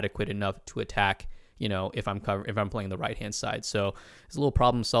enough or adequate enough to attack, you know, if I'm playing the right-hand side. So it's a little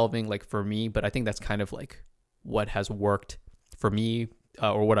problem solving like for me, but I think that's kind of like what has worked for me,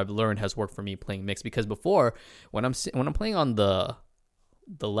 or what I've learned has worked for me playing mixed. Because before, when I'm playing on the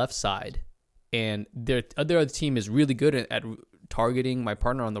left side and the other team is really good at targeting my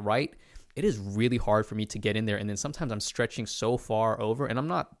partner on the right, it is really hard for me to get in there. And then sometimes I'm stretching so far over, and I'm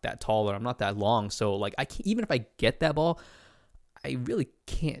not that tall or I'm not that long. So like I can't, even if I get that ball, I really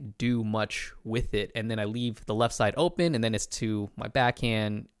can't do much with it. And then I leave the left side open, and then it's to my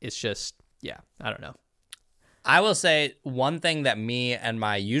backhand. It's just, yeah, I don't know. I will say one thing that me and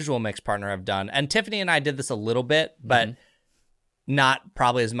my usual mixed partner have done, and Tiffany and I did this a little bit, but not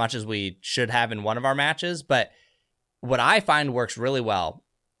probably as much as we should have in one of our matches. But what I find works really well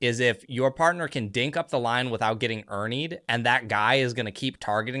is if your partner can dink up the line without getting Ernied, and that guy is going to keep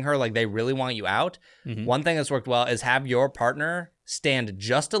targeting her like they really want you out. One thing that's worked well is have your partner stand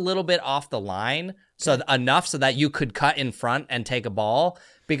just a little bit off the line, so enough so that you could cut in front and take a ball.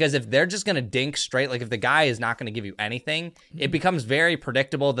 Because if they're just going to dink straight, like if the guy is not going to give you anything, it becomes very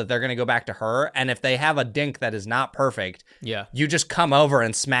predictable that they're going to go back to her. And if they have a dink that is not perfect, you just come over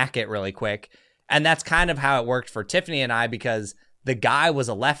and smack it really quick. And that's kind of how it worked for Tiffany and I, because the guy was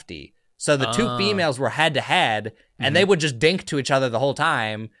a lefty. So the two females were head to head, and they would just dink to each other the whole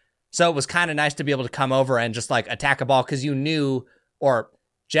time. So it was kind of nice to be able to come over and just like attack a ball, because you knew, or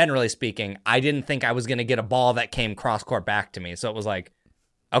generally speaking, I didn't think I was going to get a ball that came cross court back to me. So it was like,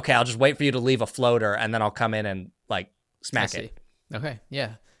 okay, I'll just wait for you to leave a floater, and then I'll come in and like smack it. Okay,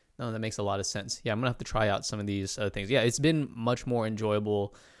 yeah. No, that makes a lot of sense. Yeah, I'm going to have to try out some of these other things. Yeah, it's been much more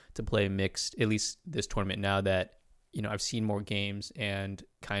enjoyable to play mixed, at least this tournament, now that, you know, I've seen more games and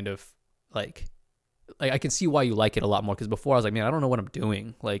kind of like I can see why you like it a lot more, because before I was like, man, I don't know what I'm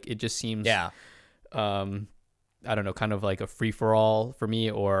doing. Like, it just seems, I don't know, kind of like a free-for-all for me,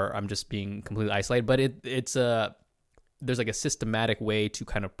 or I'm just being completely isolated. But it's there's like a systematic way to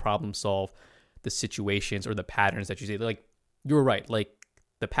kind of problem solve the situations or the patterns that you see. Like, you were right. Like,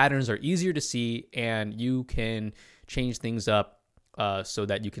 the patterns are easier to see, and you can change things up so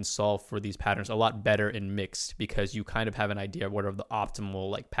that you can solve for these patterns a lot better in mixed, because you kind of have an idea of what are the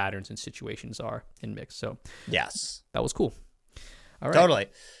optimal like patterns and situations are in mixed. So yes, that was cool. All right. Totally.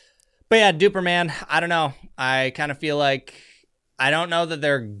 But yeah, Duper, man, I don't know. I kind of feel like, I don't know that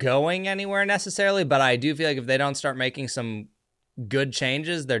they're going anywhere necessarily, but I do feel like if they don't start making some good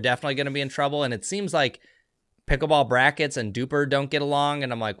changes, they're definitely going to be in trouble. And it seems like pickleball brackets and Duper don't get along.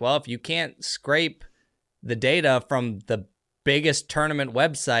 And I'm like, well, if you can't scrape the data from the biggest tournament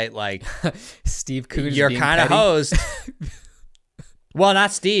website, like Steve Kuhn's, you're kind of hosed. Well,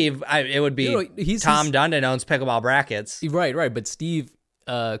 not Steve. It would be Tom Dundon owns pickleball brackets. Right. But Steve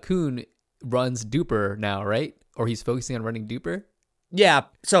Kuhn runs Duper now, right? Or he's focusing on running Duper? Yeah,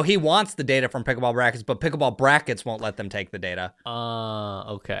 so he wants the data from pickleball brackets, but pickleball brackets won't let them take the data.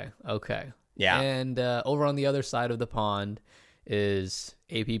 Okay. Yeah. And over on the other side of the pond is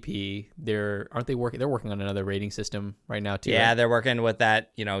APP. They're working on another rating system right now too. Yeah, right? They're working with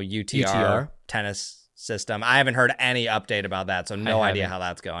that, UTR tennis system. I haven't heard any update about that, so no idea how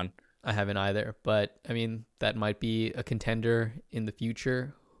that's going. I haven't either, but I mean, that might be a contender in the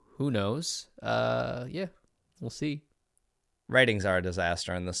future. Who knows? Yeah, we'll see. Ratings are a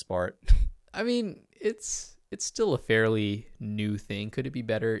disaster in this sport. I mean, it's still a fairly new thing. Could it be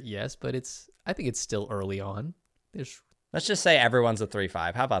better? Yes, but I think it's still early on. Let's just say everyone's a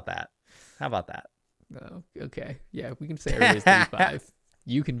 3.5. How about that? Oh, okay. Yeah, we can say everybody's 3.5.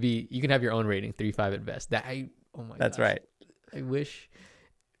 You can have your own rating, 3.5 at best. That's right. I wish,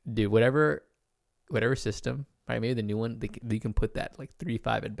 dude, whatever system, right? Maybe the new one, you can put that like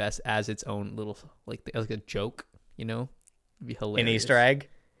 3.5 at best as its own little like a joke, It'd be hilarious. An Easter egg?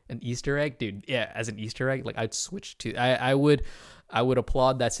 An Easter egg? Dude, yeah, as an Easter egg, like I'd switch to I would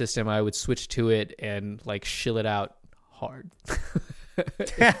applaud that system. I would switch to it and like shill it out hard.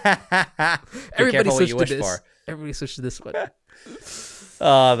 Everybody switched to this. Everybody switched to this one.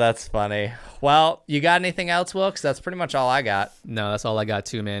 Oh, that's funny. Well, you got anything else, Wilkes? That's pretty much all I got. No, that's all I got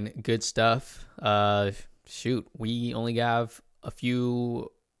too, man. Good stuff. Shoot, we only have a few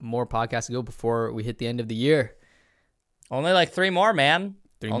more podcasts to go before we hit the end of the year. Only like 3 more, man.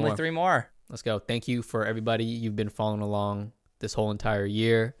 3 more. Let's go. Thank you for everybody. You've been following along this whole entire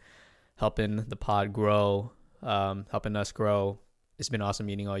year, helping the pod grow, helping us grow. It's been awesome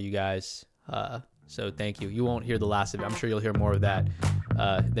meeting all you guys. So thank you. You won't hear the last of it. I'm sure you'll hear more of that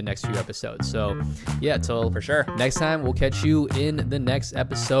the next few episodes. So yeah, till for sure. Next time, we'll catch you in the next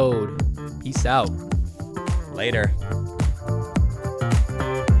episode. Peace out. Later.